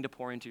have nothing to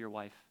pour into your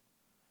wife.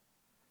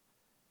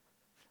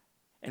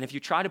 And if you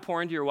try to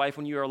pour into your wife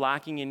when you are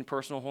lacking in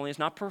personal holiness,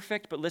 not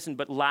perfect, but listen,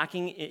 but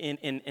lacking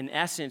in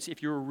essence,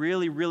 if you're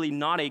really, really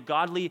not a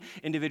godly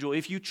individual,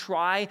 if you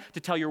try to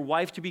tell your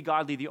wife to be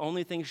godly, the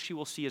only thing she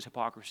will see is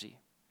hypocrisy.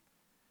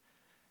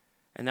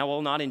 And that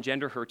will not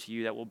engender her to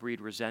you, that will breed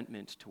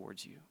resentment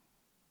towards you.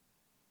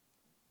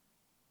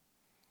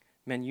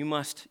 Men, you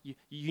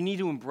need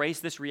to embrace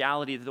this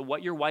reality that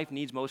what your wife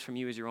needs most from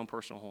you is your own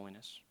personal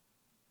holiness.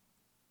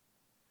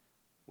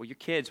 What your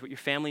kids, what your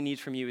family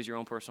needs from you is your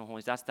own personal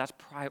holiness. That's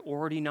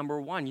priority number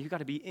one. You've got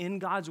to be in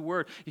God's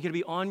word. You've got to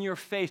be on your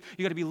face.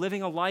 You've got to be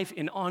living a life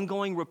in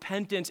ongoing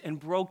repentance and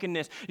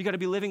brokenness. You've got to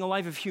be living a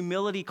life of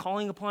humility,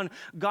 calling upon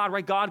God,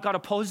 right? God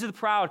opposes the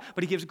proud,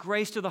 but he gives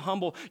grace to the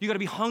humble. You've got to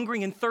be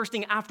hungering and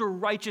thirsting after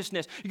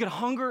righteousness. You've got to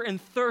hunger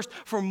and thirst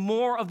for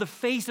more of the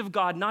face of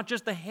God, not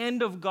just the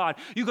hand of God.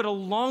 You've got to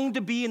long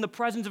to be in the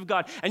presence of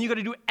God, and you've got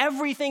to do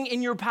everything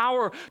in your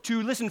power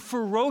to, listen,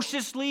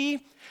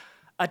 ferociously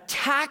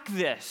attack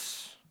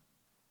this.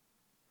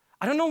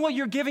 I don't know what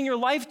you're giving your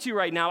life to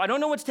right now. I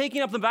don't know what's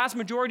taking up the vast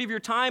majority of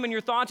your time and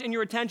your thoughts and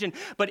your attention.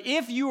 But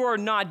if you are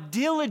not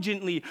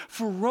diligently,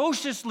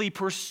 ferociously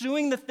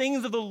pursuing the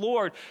things of the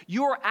Lord,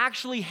 you are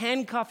actually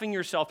handcuffing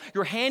yourself.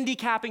 You're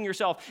handicapping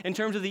yourself in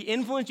terms of the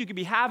influence you could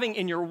be having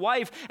in your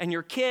wife and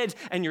your kids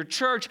and your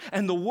church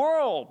and the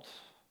world.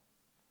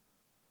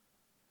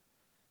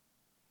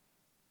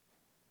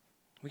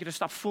 We got to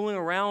stop fooling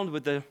around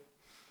with the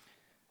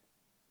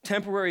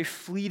temporary,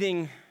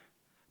 fleeting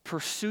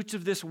pursuits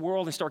of this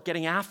world and start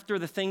getting after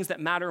the things that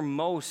matter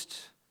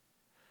most.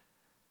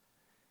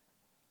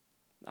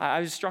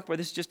 I was struck by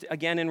this just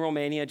again in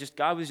Romania.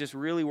 God was just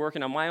really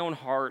working on my own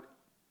heart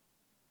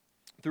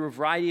through a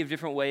variety of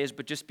different ways,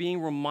 but just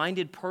being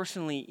reminded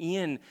personally,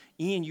 Ian,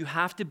 you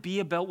have to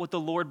be about what the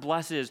Lord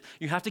blesses.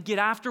 You have to get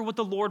after what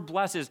the Lord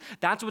blesses.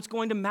 That's what's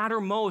going to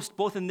matter most,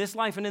 both in this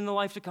life and in the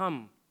life to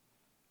come.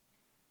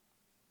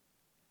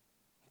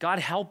 God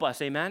help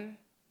us, amen?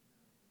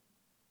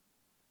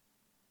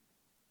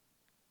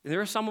 There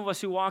are some of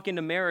us who walk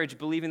into marriage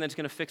believing that it's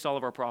going to fix all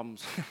of our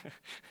problems.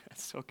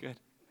 That's so good.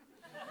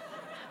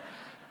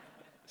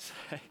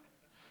 Like,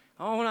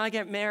 when I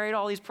get married,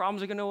 all these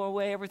problems are going to go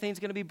away. Everything's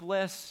going to be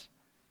bliss.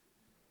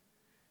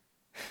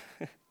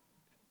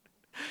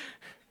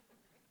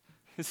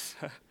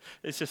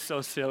 It's just so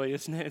silly,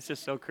 isn't it? It's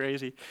just so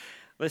crazy.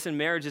 Listen,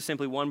 marriage is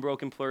simply one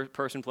broken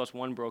person plus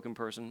one broken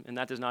person, and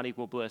that does not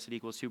equal bliss. It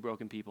equals two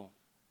broken people.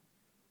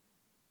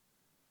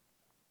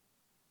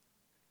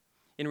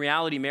 In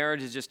reality,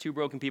 marriage is just two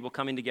broken people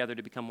coming together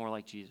to become more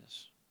like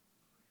Jesus.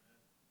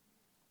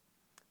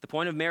 The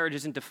point of marriage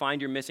isn't to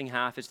find your missing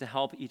half, it's to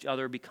help each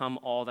other become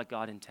all that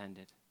God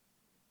intended.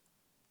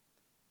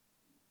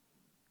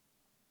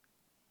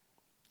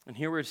 And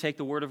here we're to take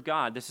the Word of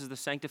God. This is the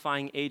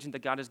sanctifying agent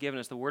that God has given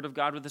us, the Word of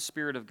God with the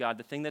Spirit of God,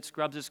 the thing that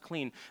scrubs us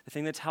clean, the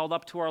thing that's held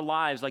up to our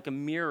lives like a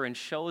mirror and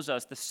shows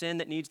us the sin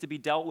that needs to be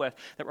dealt with,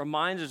 that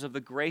reminds us of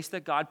the grace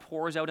that God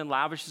pours out and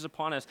lavishes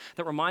upon us,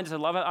 that reminds us,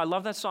 I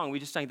love that song we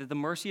just sang, that the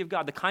mercy of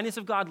God, the kindness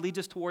of God leads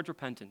us towards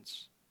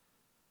repentance.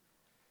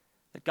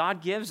 That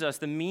God gives us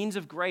the means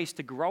of grace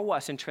to grow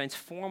us and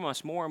transform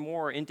us more and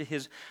more into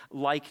His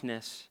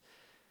likeness.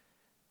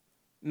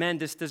 Men,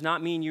 this does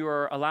not mean you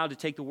are allowed to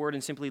take the word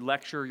and simply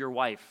lecture your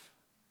wife.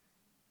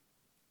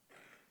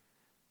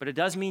 But it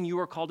does mean you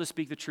are called to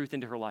speak the truth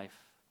into her life.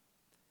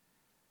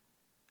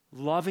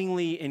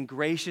 Lovingly and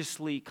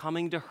graciously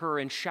coming to her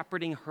and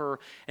shepherding her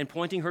and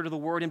pointing her to the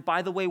word. And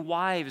by the way,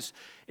 wives,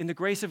 in the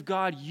grace of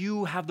God,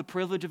 you have the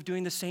privilege of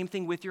doing the same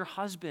thing with your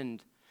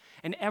husband.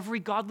 And every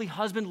godly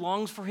husband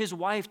longs for his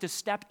wife to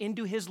step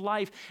into his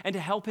life and to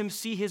help him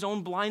see his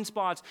own blind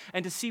spots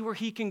and to see where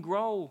he can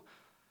grow.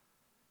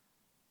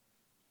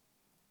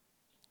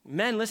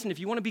 Men, listen, if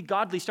you want to be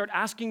godly, start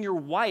asking your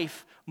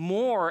wife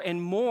more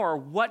and more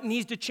what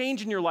needs to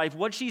change in your life,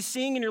 what she's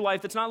seeing in your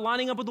life that's not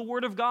lining up with the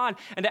Word of God,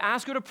 and to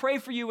ask her to pray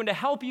for you and to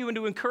help you and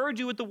to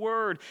encourage you with the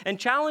Word and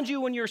challenge you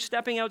when you're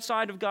stepping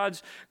outside of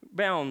God's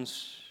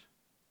bounds.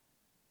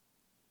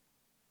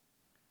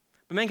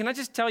 But man, can I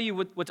just tell you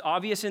what's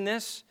obvious in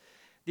this?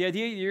 The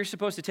idea that you're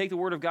supposed to take the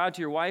Word of God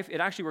to your wife,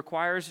 it actually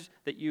requires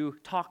that you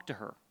talk to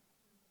her.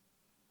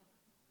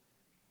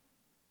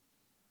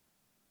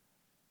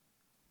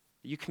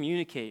 You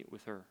communicate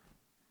with her.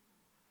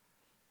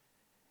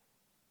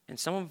 And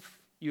some of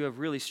you have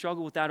really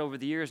struggled with that over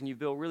the years, and you've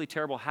built really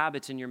terrible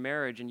habits in your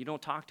marriage, and you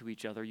don't talk to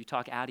each other, you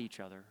talk at each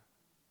other.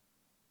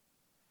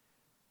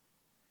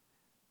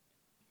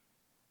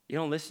 You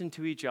don't listen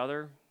to each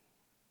other.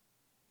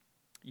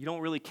 You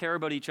don't really care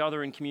about each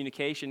other in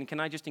communication.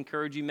 Can I just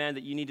encourage you, men,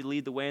 that you need to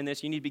lead the way in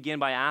this? You need to begin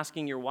by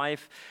asking your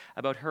wife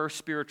about her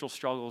spiritual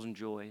struggles and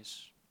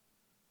joys.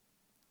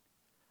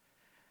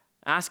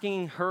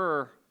 Asking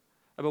her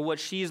about what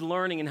she's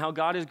learning and how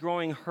God is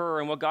growing her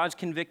and what God's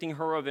convicting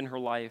her of in her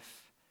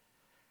life.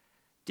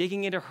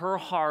 Digging into her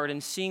heart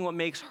and seeing what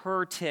makes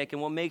her tick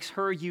and what makes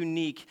her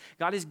unique.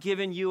 God has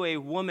given you a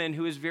woman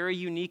who is very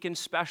unique and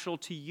special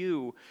to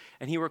you,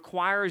 and He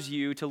requires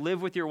you to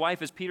live with your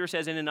wife, as Peter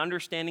says, in an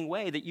understanding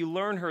way, that you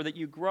learn her, that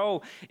you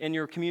grow in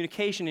your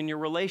communication, in your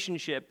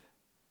relationship.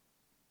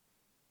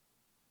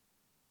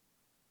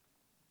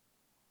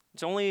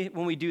 It's only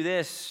when we do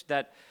this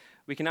that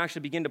we can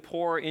actually begin to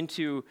pour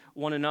into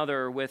one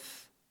another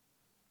with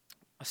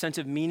a sense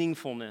of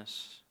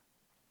meaningfulness.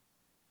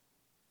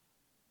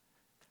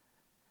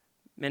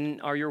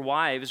 Men, are your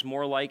wives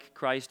more like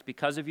Christ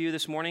because of you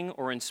this morning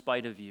or in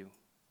spite of you?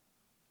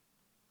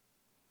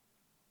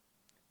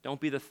 Don't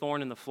be the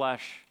thorn in the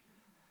flesh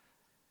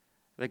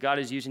that God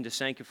is using to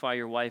sanctify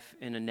your wife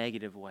in a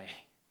negative way.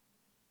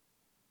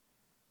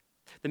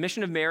 The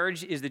mission of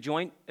marriage is the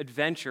joint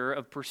adventure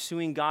of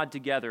pursuing God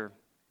together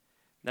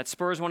that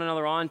spurs one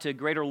another on to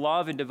greater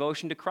love and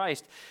devotion to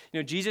Christ.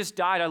 Jesus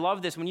died. I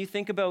love this. When you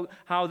think about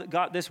how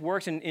this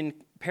works in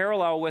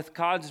parallel with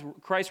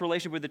Christ's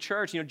relationship with the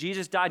church,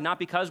 Jesus died not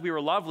because we were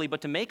lovely,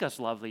 but to make us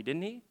lovely,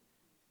 didn't he?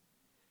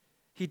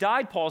 He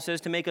died, Paul says,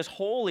 to make us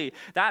holy.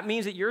 That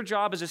means that your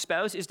job as a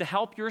spouse is to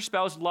help your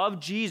spouse love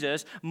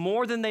Jesus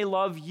more than they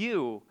love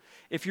you.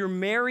 If you're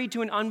married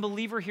to an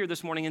unbeliever here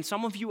this morning, and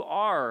some of you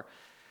are,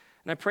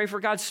 and I pray for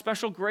God's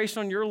special grace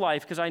on your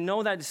life because I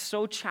know that is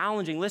so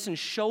challenging. Listen,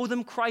 show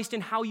them Christ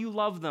in how you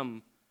love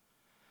them.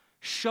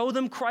 Show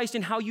them Christ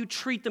in how you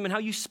treat them and how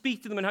you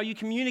speak to them and how you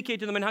communicate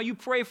to them and how you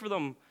pray for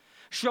them.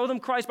 Show them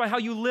Christ by how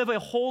you live a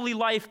holy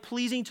life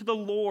pleasing to the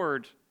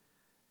Lord.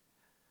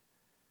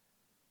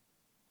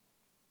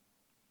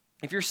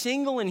 If you're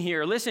single in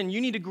here, listen,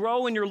 you need to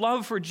grow in your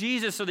love for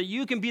Jesus so that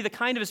you can be the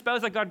kind of a spouse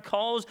that God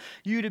calls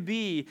you to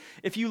be.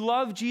 If you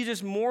love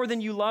Jesus more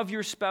than you love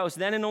your spouse,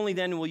 then and only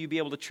then will you be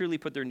able to truly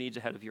put their needs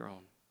ahead of your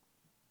own.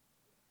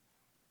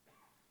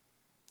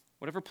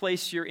 Whatever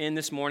place you're in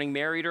this morning,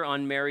 married or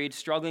unmarried,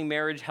 struggling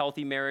marriage,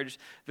 healthy marriage,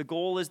 the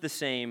goal is the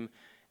same.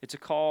 It's a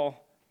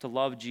call to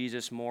love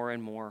Jesus more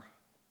and more.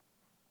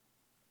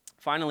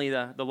 Finally,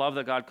 the love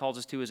that God calls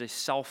us to is a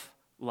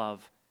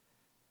self-love.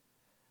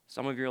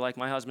 Some of you are like,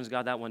 my husband's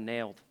got that one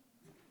nailed.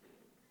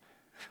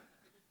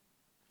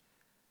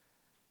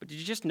 But did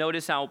you just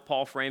notice how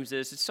Paul frames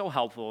this? It's so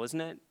helpful, isn't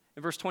it?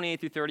 In verse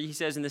 28 through 30, he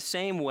says, in the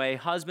same way,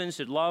 husbands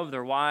should love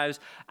their wives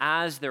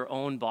as their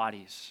own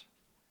bodies.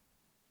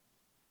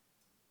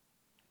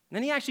 And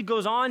then he actually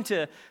goes on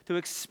to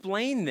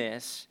explain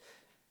this.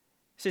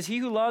 He says, he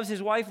who loves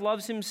his wife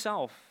loves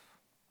himself.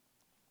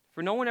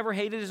 For no one ever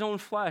hated his own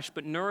flesh,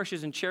 but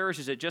nourishes and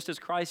cherishes it, just as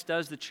Christ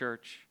does the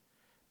church,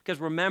 because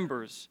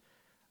remembers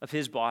of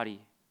his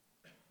body.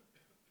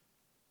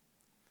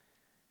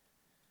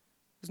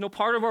 There's no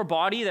part of our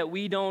body that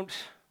we don't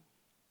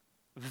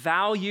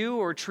value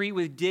or treat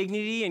with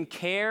dignity and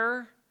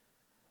care.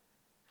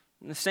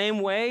 In the same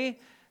way,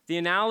 the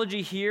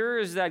analogy here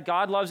is that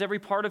God loves every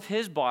part of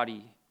his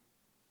body.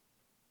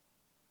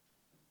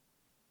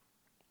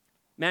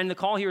 Man, the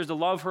call here is to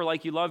love her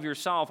like you love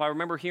yourself. I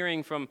remember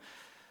hearing from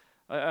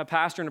a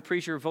pastor and a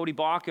preacher, Voddie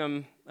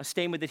Baucham, a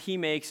statement that he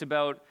makes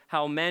about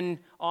how men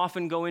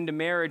often go into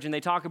marriage and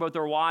they talk about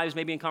their wives,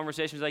 maybe in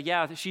conversations like,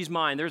 yeah, she's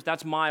mine,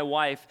 that's my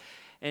wife.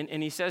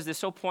 And he says this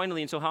so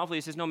pointedly and so helpfully.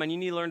 He says, no, man, you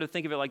need to learn to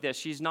think of it like this.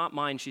 She's not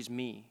mine, she's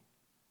me.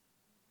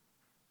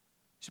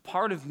 She's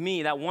part of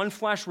me. That one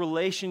flesh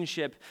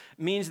relationship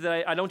means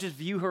that I don't just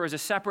view her as a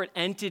separate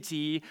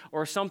entity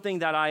or something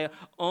that I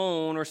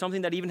own or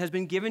something that even has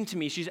been given to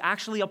me. She's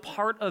actually a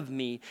part of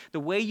me. The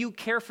way you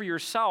care for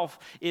yourself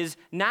is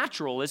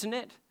natural, isn't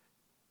it?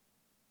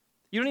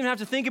 You don't even have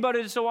to think about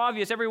it. It's so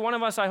obvious. Every one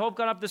of us, I hope,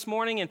 got up this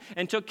morning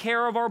and took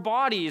care of our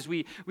bodies.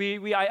 We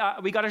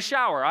got a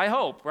shower, I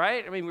hope,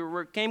 right? I mean,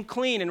 we came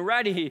clean and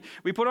ready.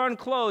 We put on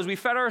clothes. We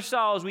fed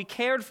ourselves. We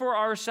cared for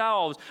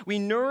ourselves. We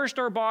nourished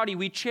our body.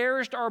 We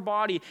cherished our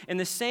body. In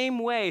the same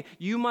way,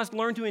 you must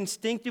learn to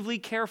instinctively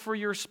care for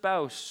your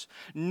spouse,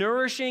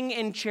 nourishing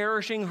and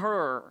cherishing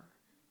her.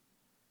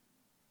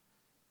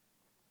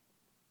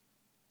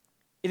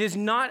 It is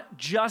not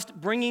just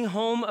bringing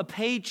home a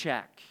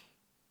paycheck.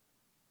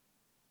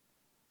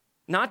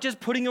 Not just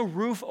putting a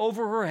roof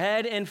over her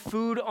head and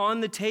food on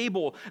the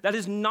table. That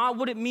is not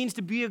what it means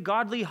to be a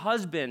godly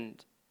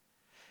husband.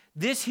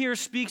 This here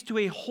speaks to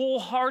a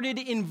wholehearted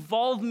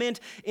involvement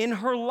in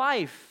her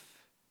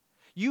life.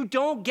 You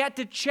don't get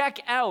to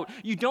check out.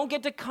 You don't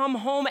get to come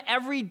home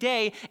every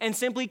day and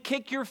simply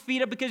kick your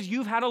feet up because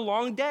you've had a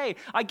long day.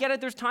 I get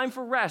it, there's time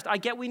for rest. I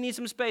get we need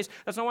some space.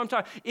 That's not what I'm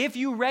talking. If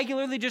you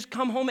regularly just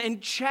come home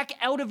and check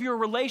out of your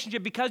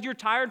relationship because you're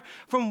tired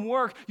from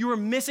work, you are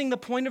missing the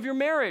point of your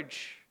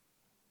marriage.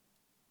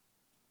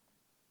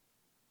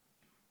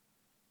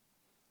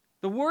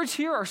 The words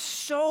here are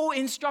so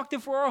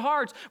instructive for our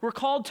hearts. We're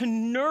called to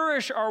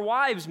nourish our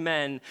wives,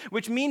 men,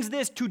 which means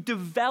this, to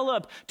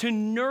develop, to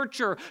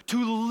nurture,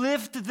 to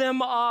lift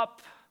them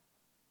up.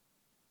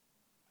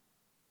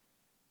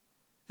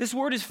 This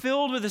word is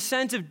filled with a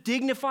sense of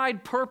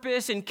dignified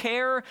purpose and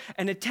care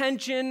and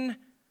attention.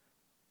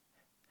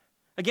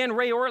 Again,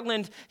 Ray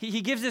Ortland,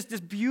 he gives us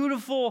this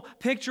beautiful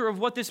picture of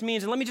what this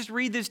means. And let me just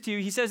read this to you.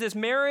 He says this,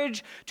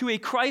 marriage to a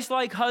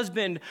Christ-like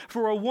husband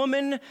for a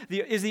woman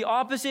is the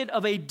opposite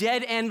of a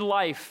dead-end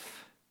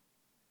life.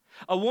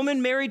 A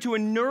woman married to a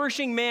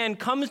nourishing man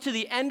comes to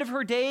the end of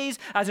her days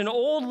as an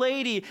old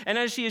lady, and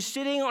as she is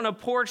sitting on a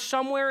porch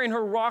somewhere in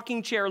her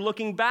rocking chair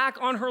looking back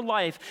on her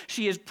life,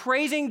 she is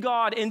praising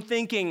God and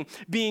thinking,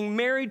 being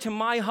married to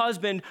my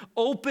husband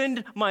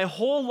opened my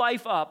whole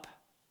life up.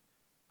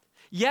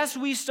 Yes,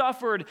 we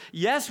suffered.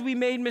 Yes, we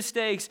made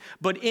mistakes.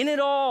 But in it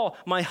all,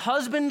 my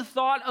husband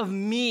thought of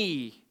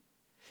me.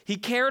 He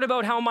cared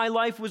about how my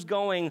life was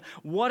going.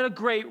 What a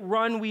great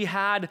run we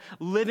had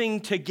living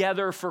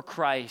together for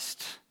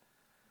Christ.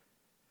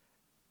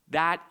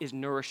 That is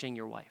nourishing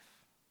your wife.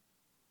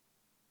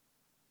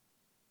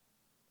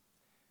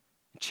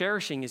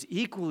 Cherishing is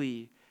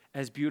equally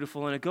as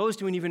beautiful, and it goes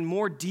to an even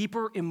more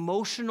deeper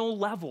emotional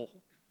level.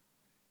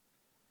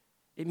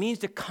 It means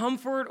to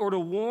comfort or to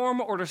warm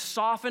or to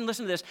soften,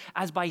 listen to this,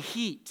 as by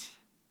heat.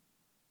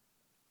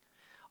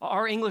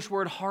 Our English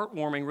word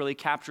heartwarming really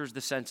captures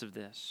the sense of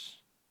this.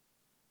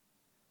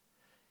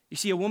 You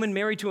see, a woman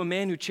married to a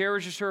man who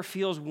cherishes her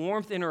feels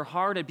warmth in her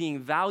heart at being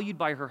valued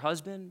by her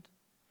husband,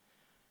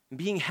 and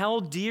being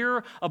held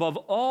dear above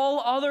all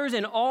others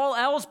and all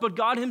else but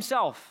God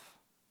himself.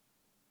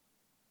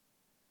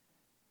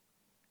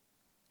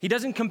 He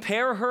doesn't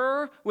compare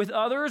her with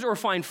others or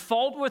find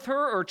fault with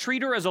her or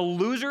treat her as a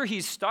loser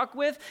he's stuck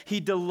with. He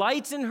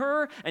delights in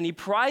her and he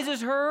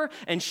prizes her,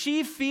 and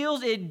she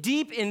feels it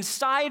deep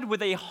inside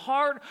with a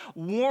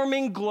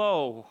heart-warming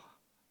glow.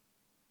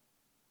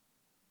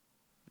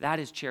 That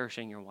is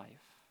cherishing your wife.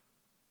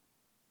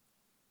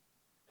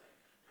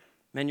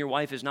 Men, your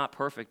wife is not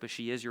perfect, but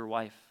she is your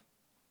wife.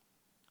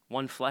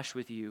 One flesh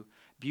with you,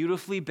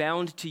 beautifully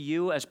bound to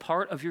you as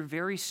part of your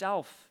very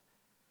self.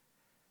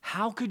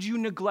 How could you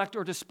neglect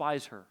or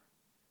despise her,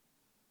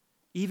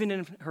 even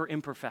in her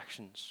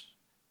imperfections?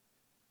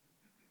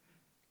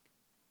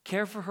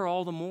 Care for her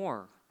all the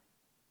more,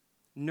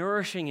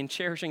 nourishing and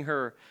cherishing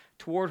her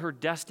toward her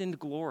destined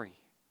glory.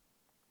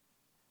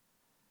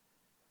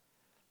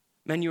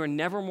 Men, you are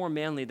never more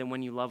manly than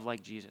when you love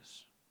like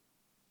Jesus.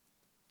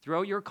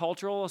 Throughout your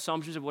cultural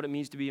assumptions of what it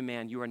means to be a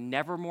man, you are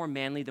never more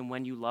manly than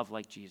when you love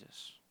like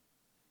Jesus.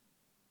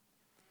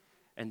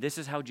 And this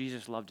is how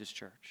Jesus loved his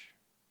church.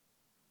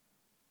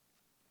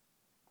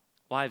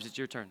 Wives, it's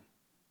your turn.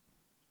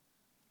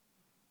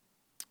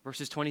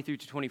 Verses 23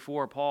 to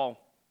 24, Paul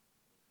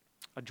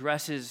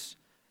addresses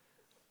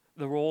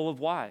the role of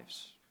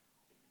wives.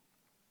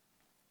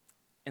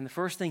 And the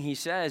first thing he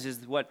says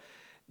is what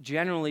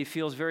generally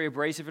feels very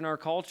abrasive in our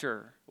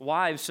culture.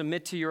 Wives,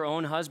 submit to your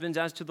own husbands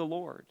as to the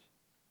Lord.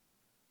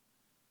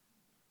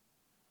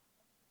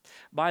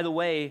 By the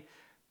way,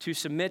 to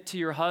submit to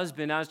your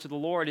husband as to the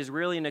Lord is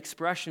really an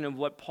expression of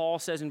what Paul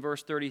says in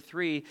verse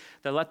 33,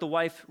 that let the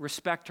wife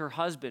respect her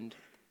husband.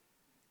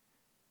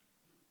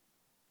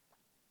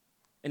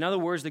 In other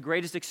words, the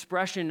greatest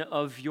expression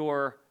of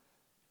your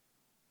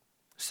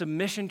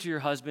submission to your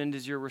husband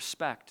is your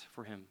respect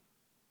for him.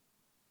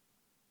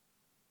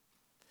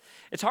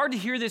 It's hard to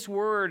hear this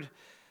word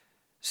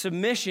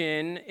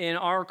submission in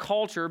our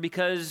culture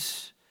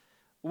because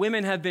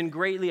women have been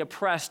greatly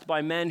oppressed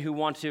by men who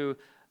want to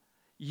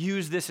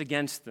use this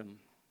against them.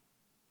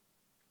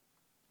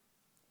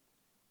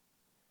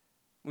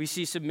 We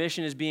see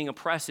submission as being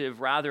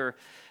oppressive rather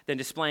than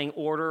displaying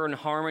order and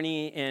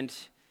harmony and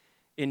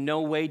in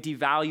no way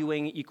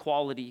devaluing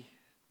equality.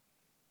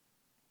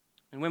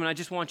 And women, I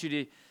just want you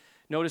to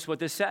notice what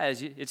this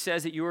says. It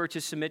says that you are to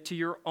submit to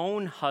your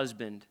own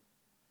husband.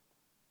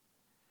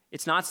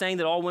 It's not saying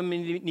that all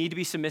women need to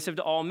be submissive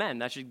to all men.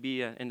 That should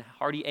be a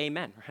hearty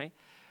amen, right?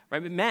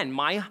 But men,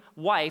 my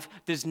wife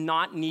does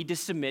not need to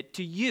submit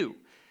to you.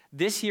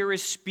 This here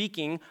is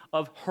speaking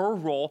of her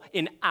role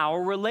in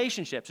our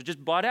relationship. So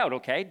just butt out,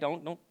 okay?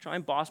 Don't try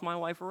and boss my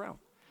wife around.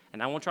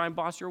 And I won't try and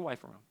boss your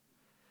wife around.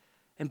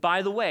 And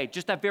by the way,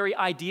 just that very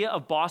idea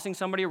of bossing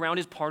somebody around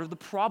is part of the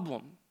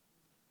problem.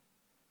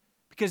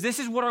 Because this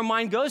is what our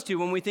mind goes to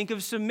when we think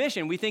of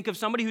submission. We think of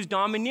somebody who's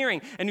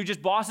domineering and who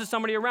just bosses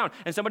somebody around,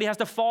 and somebody has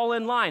to fall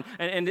in line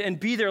and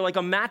be there like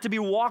a mat to be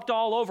walked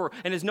all over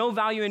and has no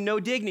value and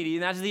no dignity.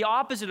 And that's the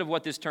opposite of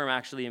what this term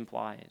actually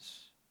implies.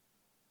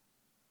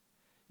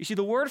 You see,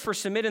 the word for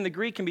submit in the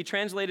Greek can be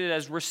translated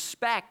as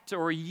respect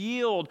or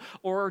yield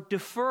or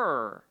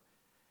defer.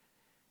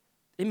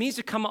 It means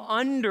to come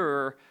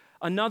under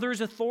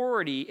another's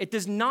authority. It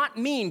does not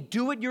mean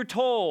do what you're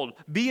told,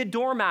 be a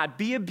doormat,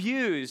 be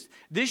abused.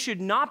 This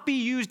should not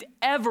be used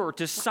ever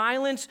to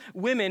silence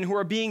women who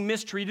are being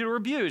mistreated or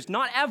abused.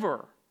 Not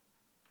ever.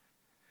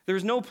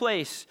 There's no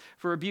place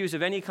for abuse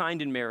of any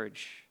kind in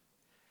marriage.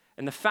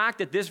 And the fact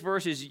that this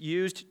verse is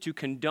used to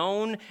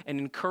condone and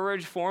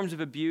encourage forms of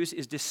abuse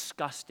is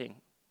disgusting.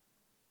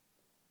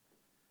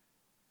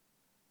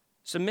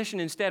 Submission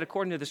instead,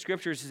 according to the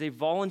scriptures, is a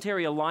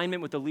voluntary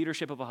alignment with the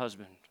leadership of a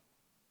husband.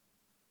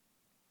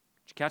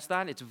 Did you catch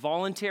that? It's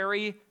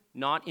voluntary,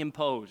 not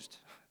imposed.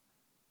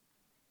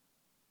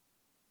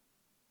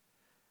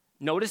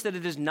 Notice that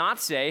it does not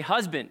say,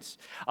 husbands,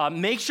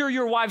 make sure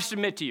your wives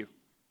submit to you.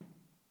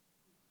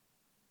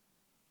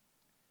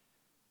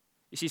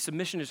 You see,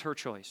 submission is her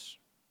choice.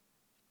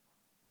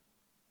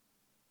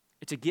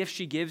 It's a gift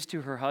she gives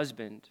to her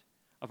husband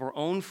of our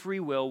own free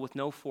will with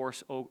no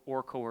force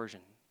or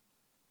coercion.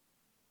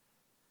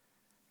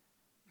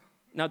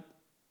 Now,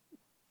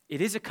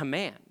 it is a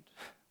command,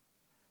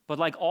 but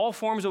like all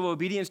forms of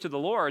obedience to the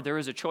Lord, there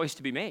is a choice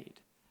to be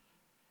made.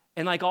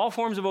 And like all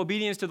forms of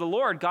obedience to the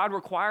Lord, God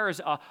requires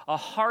a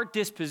heart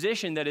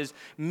disposition that is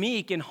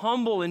meek and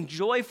humble and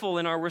joyful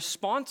in our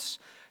response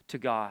to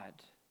God.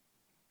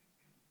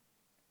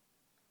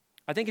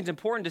 I think it's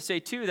important to say,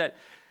 too, that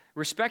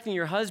respecting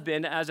your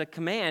husband as a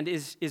command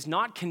is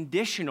not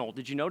conditional.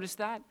 Did you notice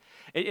that?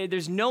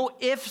 There's no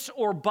ifs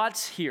or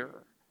buts here.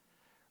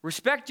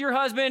 Respect your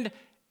husband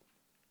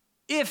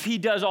if he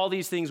does all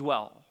these things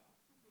well.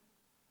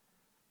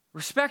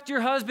 Respect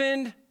your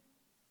husband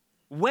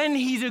when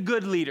he's a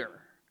good leader.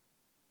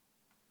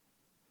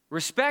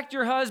 Respect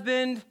your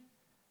husband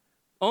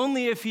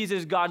only if he's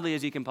as godly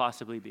as he can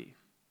possibly be.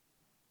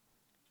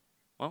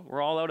 Well,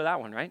 we're all out of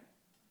that one, right?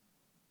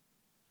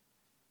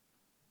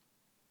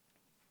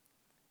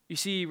 You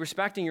see,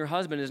 respecting your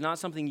husband is not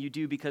something you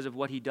do because of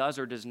what he does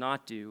or does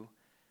not do,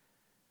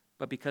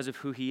 but because of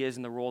who he is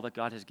and the role that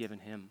God has given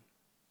him.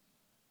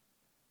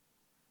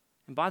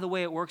 And by the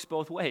way, it works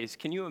both ways.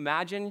 Can you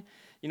imagine,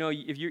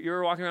 if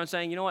you're walking around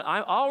saying, you know what,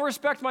 I'll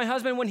respect my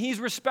husband when he's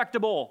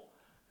respectable.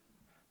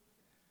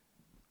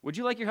 Would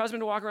you like your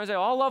husband to walk around and say,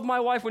 I'll love my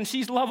wife when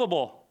she's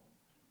lovable?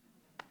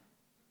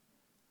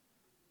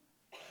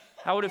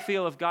 How would it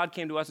feel if God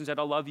came to us and said,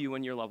 I'll love you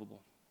when you're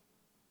lovable?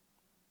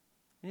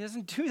 He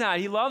doesn't do that.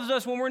 He loves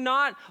us when we're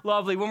not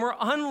lovely, when we're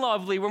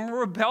unlovely, when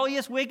we're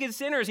rebellious, wicked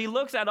sinners. He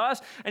looks at us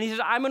and he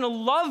says, I'm going to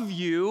love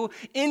you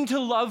into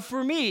love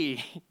for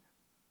me.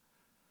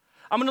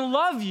 I'm going to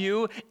love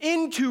you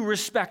into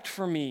respect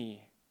for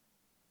me.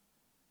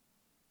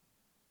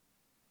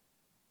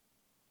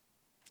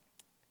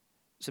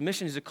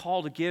 Submission is a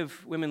call to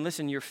give women,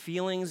 listen, your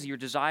feelings, your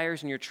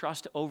desires, and your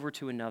trust over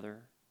to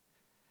another.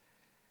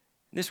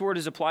 This word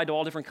is applied to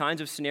all different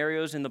kinds of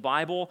scenarios in the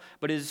Bible,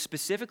 but is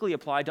specifically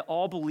applied to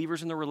all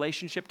believers in their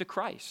relationship to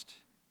Christ.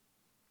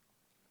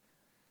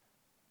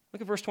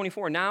 Look at verse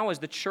 24. Now, as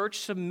the church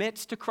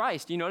submits to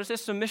Christ, you notice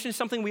this? Submission is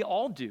something we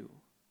all do.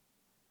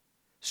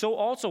 So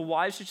also,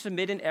 wives should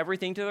submit in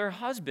everything to their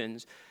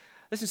husbands.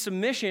 Listen,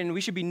 submission,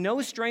 we should be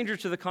no stranger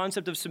to the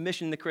concept of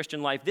submission in the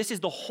Christian life. This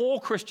is the whole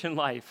Christian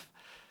life.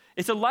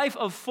 It's a life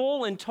of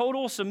full and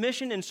total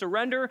submission and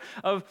surrender,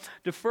 of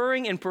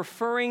deferring and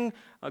preferring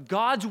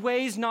God's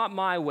ways, not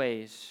my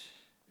ways.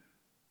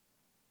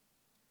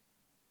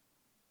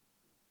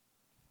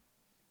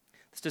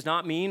 This does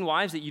not mean,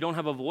 wives, that you don't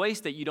have a voice,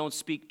 that you don't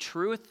speak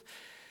truth,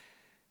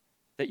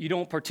 that you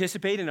don't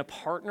participate in a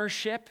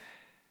partnership.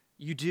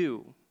 You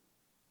do.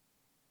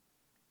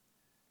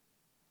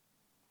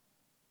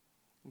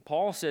 And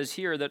Paul says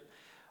here that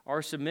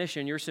our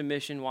submission, your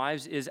submission,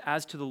 wives, is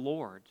as to the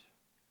Lord.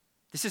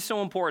 This is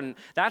so important.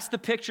 That's the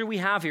picture we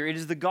have here. It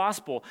is the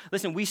gospel.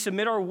 Listen, we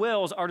submit our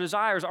wills, our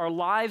desires, our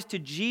lives to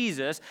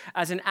Jesus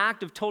as an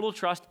act of total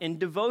trust and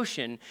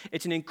devotion.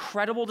 It's an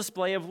incredible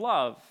display of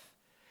love.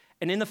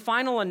 And in the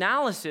final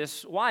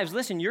analysis, wives,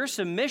 listen, your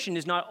submission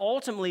is not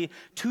ultimately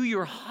to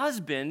your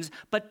husbands,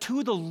 but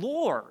to the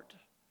Lord.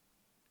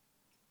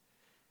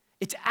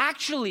 It's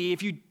actually,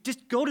 if you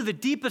just go to the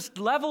deepest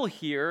level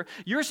here,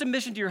 your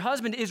submission to your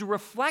husband is a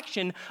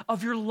reflection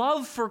of your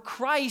love for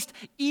Christ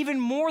even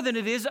more than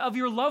it is of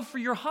your love for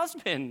your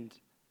husband.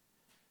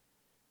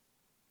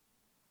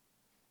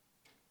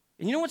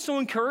 And you know what's so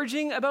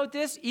encouraging about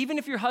this? Even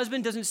if your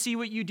husband doesn't see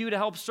what you do to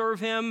help serve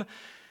him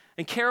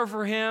and care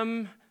for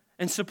him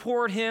and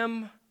support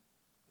him,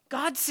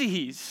 God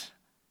sees.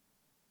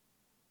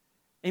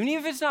 And even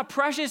if it's not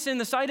precious in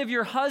the sight of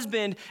your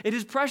husband, it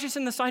is precious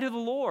in the sight of the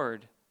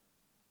Lord.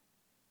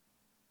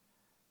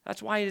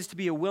 That's why it is to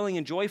be a willing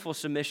and joyful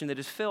submission that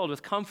is filled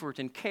with comfort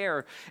and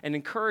care and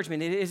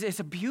encouragement. It's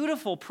a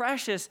beautiful,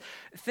 precious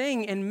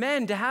thing. And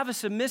men, to have a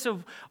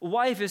submissive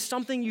wife is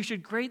something you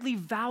should greatly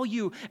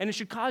value, and it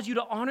should cause you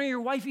to honor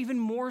your wife even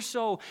more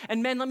so.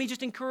 And men, let me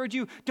just encourage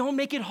you, don't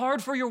make it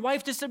hard for your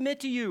wife to submit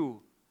to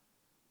you.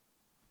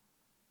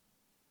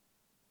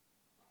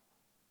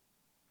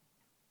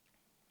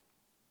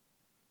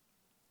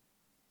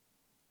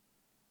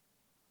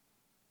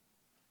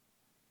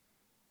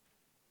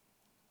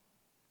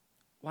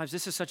 Wives,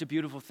 this is such a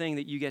beautiful thing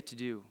that you get to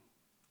do.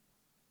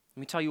 Let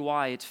me tell you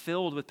why. It's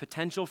filled with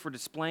potential for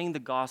displaying the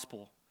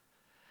gospel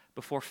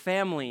before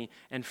family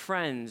and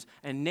friends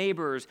and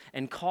neighbors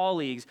and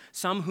colleagues,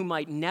 some who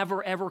might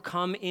never ever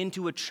come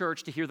into a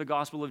church to hear the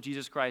gospel of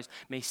Jesus Christ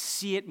may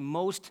see it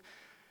most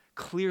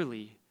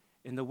clearly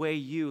in the way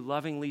you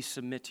lovingly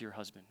submit to your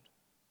husband.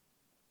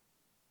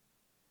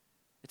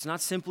 It's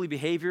not simply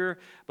behavior,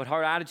 but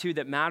heart attitude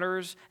that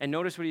matters. And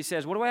notice what he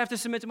says. What do I have to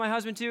submit to my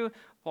husband to?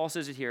 Paul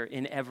says it here,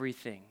 in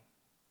everything.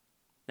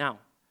 Now,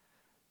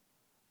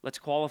 let's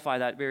qualify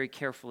that very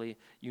carefully.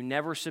 You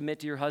never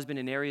submit to your husband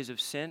in areas of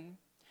sin.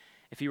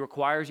 If he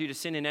requires you to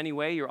sin in any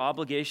way, your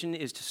obligation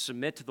is to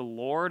submit to the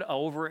Lord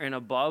over and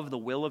above the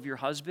will of your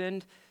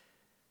husband.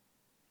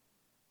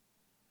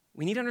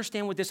 We need to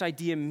understand what this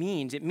idea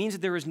means. It means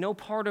that there is no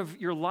part of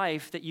your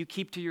life that you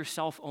keep to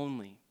yourself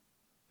only.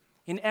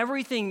 In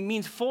everything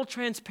means full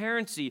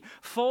transparency,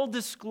 full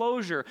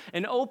disclosure,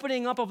 an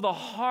opening up of the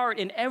heart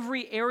in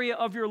every area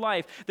of your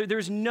life.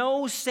 There's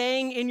no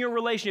saying in your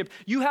relationship,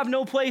 you have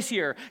no place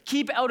here.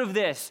 Keep out of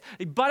this.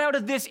 Butt out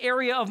of this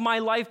area of my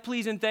life,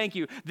 please and thank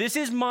you. This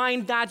is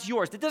mine, that's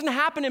yours. That doesn't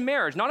happen in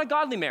marriage, not a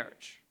godly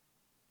marriage.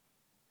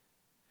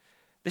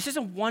 This is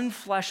a one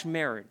flesh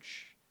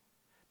marriage.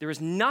 There is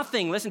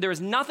nothing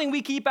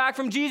we keep back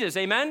from Jesus,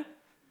 amen?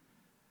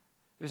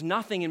 There's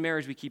nothing in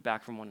marriage we keep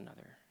back from one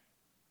another.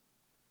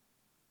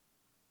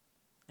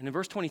 And in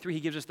verse 23,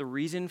 he gives us the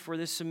reason for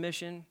this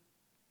submission.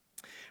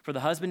 For the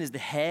husband is the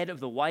head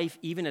of the wife,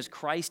 even as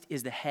Christ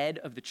is the head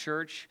of the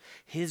church,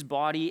 his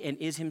body, and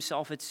is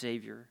himself its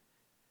Savior.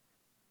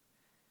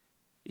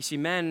 You see,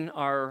 men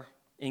are,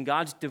 in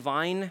God's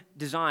divine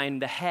design,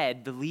 the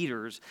head, the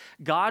leaders.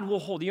 God will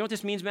hold. You know what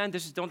this means, man?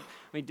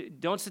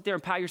 Don't sit there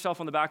and pat yourself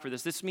on the back for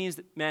this. This means,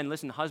 that, man,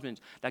 listen,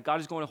 husbands, that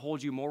God is going to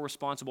hold you more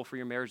responsible for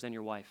your marriage than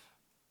your wife.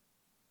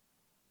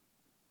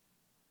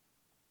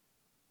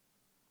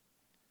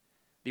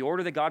 The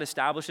order that God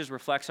establishes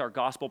reflects our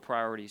gospel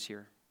priorities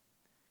here.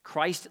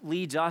 Christ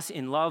leads us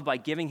in love by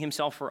giving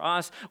himself for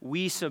us.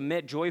 We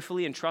submit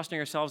joyfully and trusting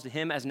ourselves to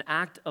him as an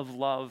act of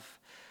love.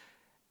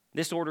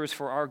 This order is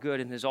for our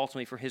good and is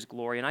ultimately for his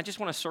glory. And I just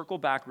want to circle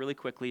back really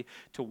quickly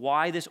to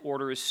why this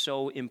order is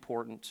so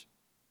important.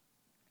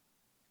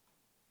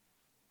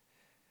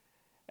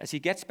 As he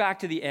gets back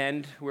to the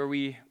end where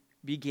we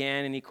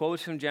began, and he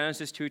quotes from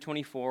Genesis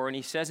 2:24, and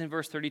he says in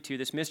verse 32,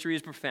 this mystery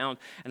is profound,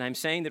 and I'm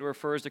saying that it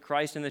refers to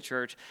Christ and the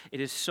church. It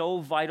is so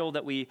vital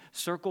that we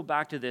circle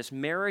back to this.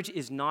 Marriage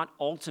is not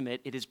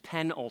ultimate, it is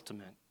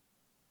penultimate.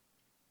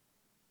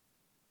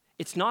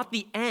 It's not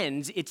the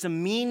ends, it's a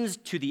means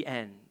to the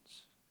ends.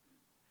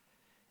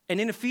 And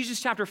in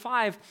Ephesians chapter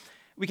 5,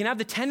 we can have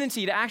the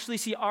tendency to actually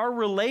see our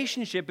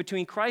relationship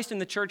between Christ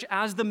and the church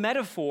as the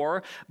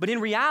metaphor, but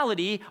in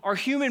reality, our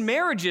human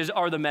marriages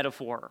are the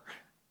metaphor.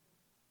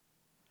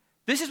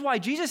 This is why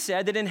Jesus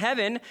said that in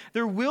heaven,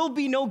 there will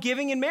be no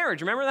giving in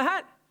marriage. Remember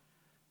that?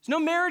 There's no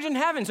marriage in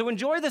heaven, so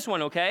enjoy this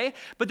one, okay?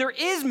 But there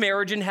is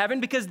marriage in heaven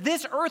because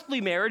this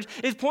earthly marriage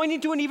is pointing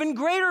to an even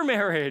greater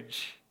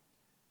marriage.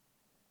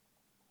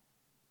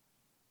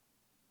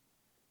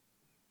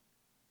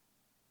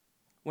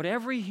 What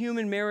every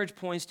human marriage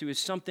points to is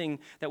something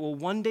that will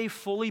one day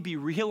fully be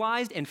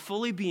realized and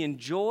fully be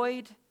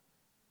enjoyed.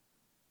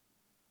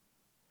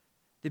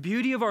 The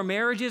beauty of our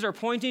marriages are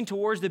pointing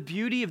towards the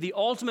beauty of the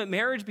ultimate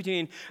marriage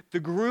between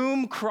the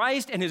groom,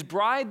 Christ, and his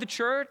bride, the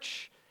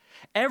church.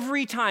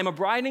 Every time a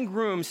bride and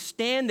groom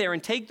stand there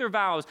and take their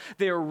vows,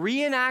 they are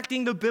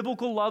reenacting the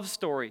biblical love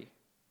story.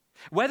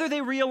 Whether they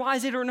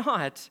realize it or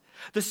not,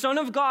 the Son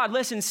of God,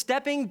 listen,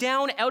 stepping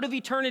down out of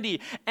eternity,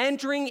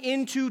 entering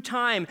into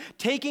time,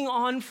 taking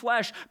on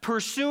flesh,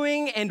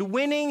 pursuing and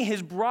winning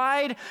his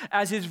bride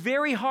as his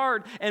very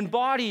heart and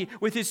body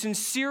with his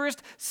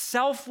sincerest,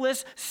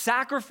 selfless,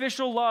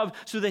 sacrificial love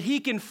so that he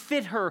can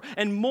fit her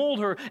and mold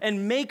her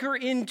and make her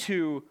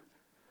into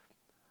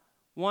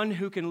one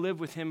who can live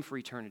with him for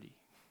eternity.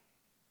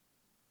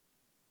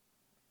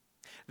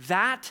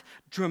 That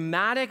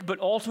dramatic but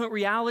ultimate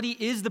reality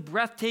is the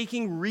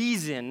breathtaking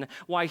reason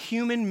why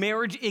human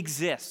marriage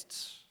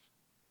exists.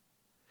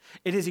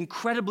 It is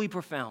incredibly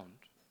profound.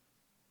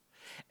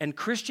 And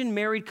Christian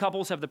married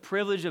couples have the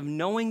privilege of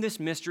knowing this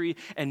mystery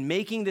and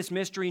making this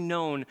mystery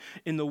known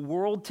in the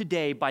world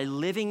today by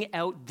living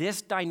out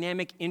this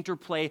dynamic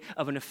interplay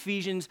of an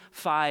Ephesians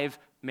 5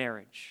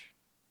 marriage.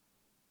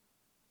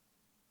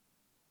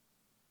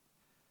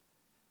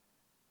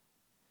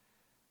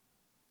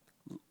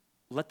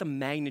 Let the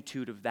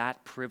magnitude of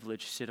that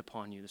privilege sit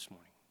upon you this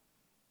morning.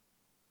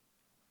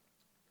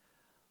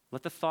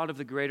 Let the thought of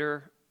the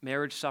greater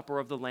marriage supper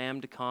of the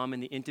Lamb to come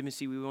and the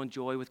intimacy we will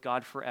enjoy with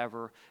God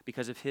forever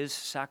because of his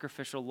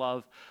sacrificial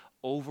love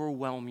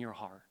overwhelm your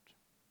heart.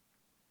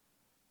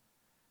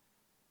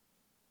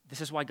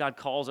 This is why God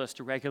calls us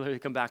to regularly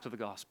come back to the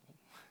gospel.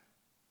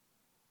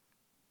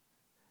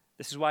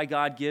 This is why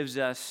God gives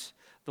us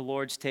the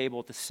Lord's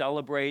table to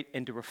celebrate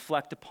and to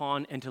reflect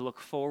upon and to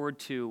look forward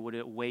to what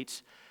it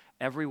awaits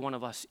every one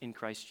of us in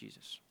Christ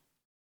Jesus.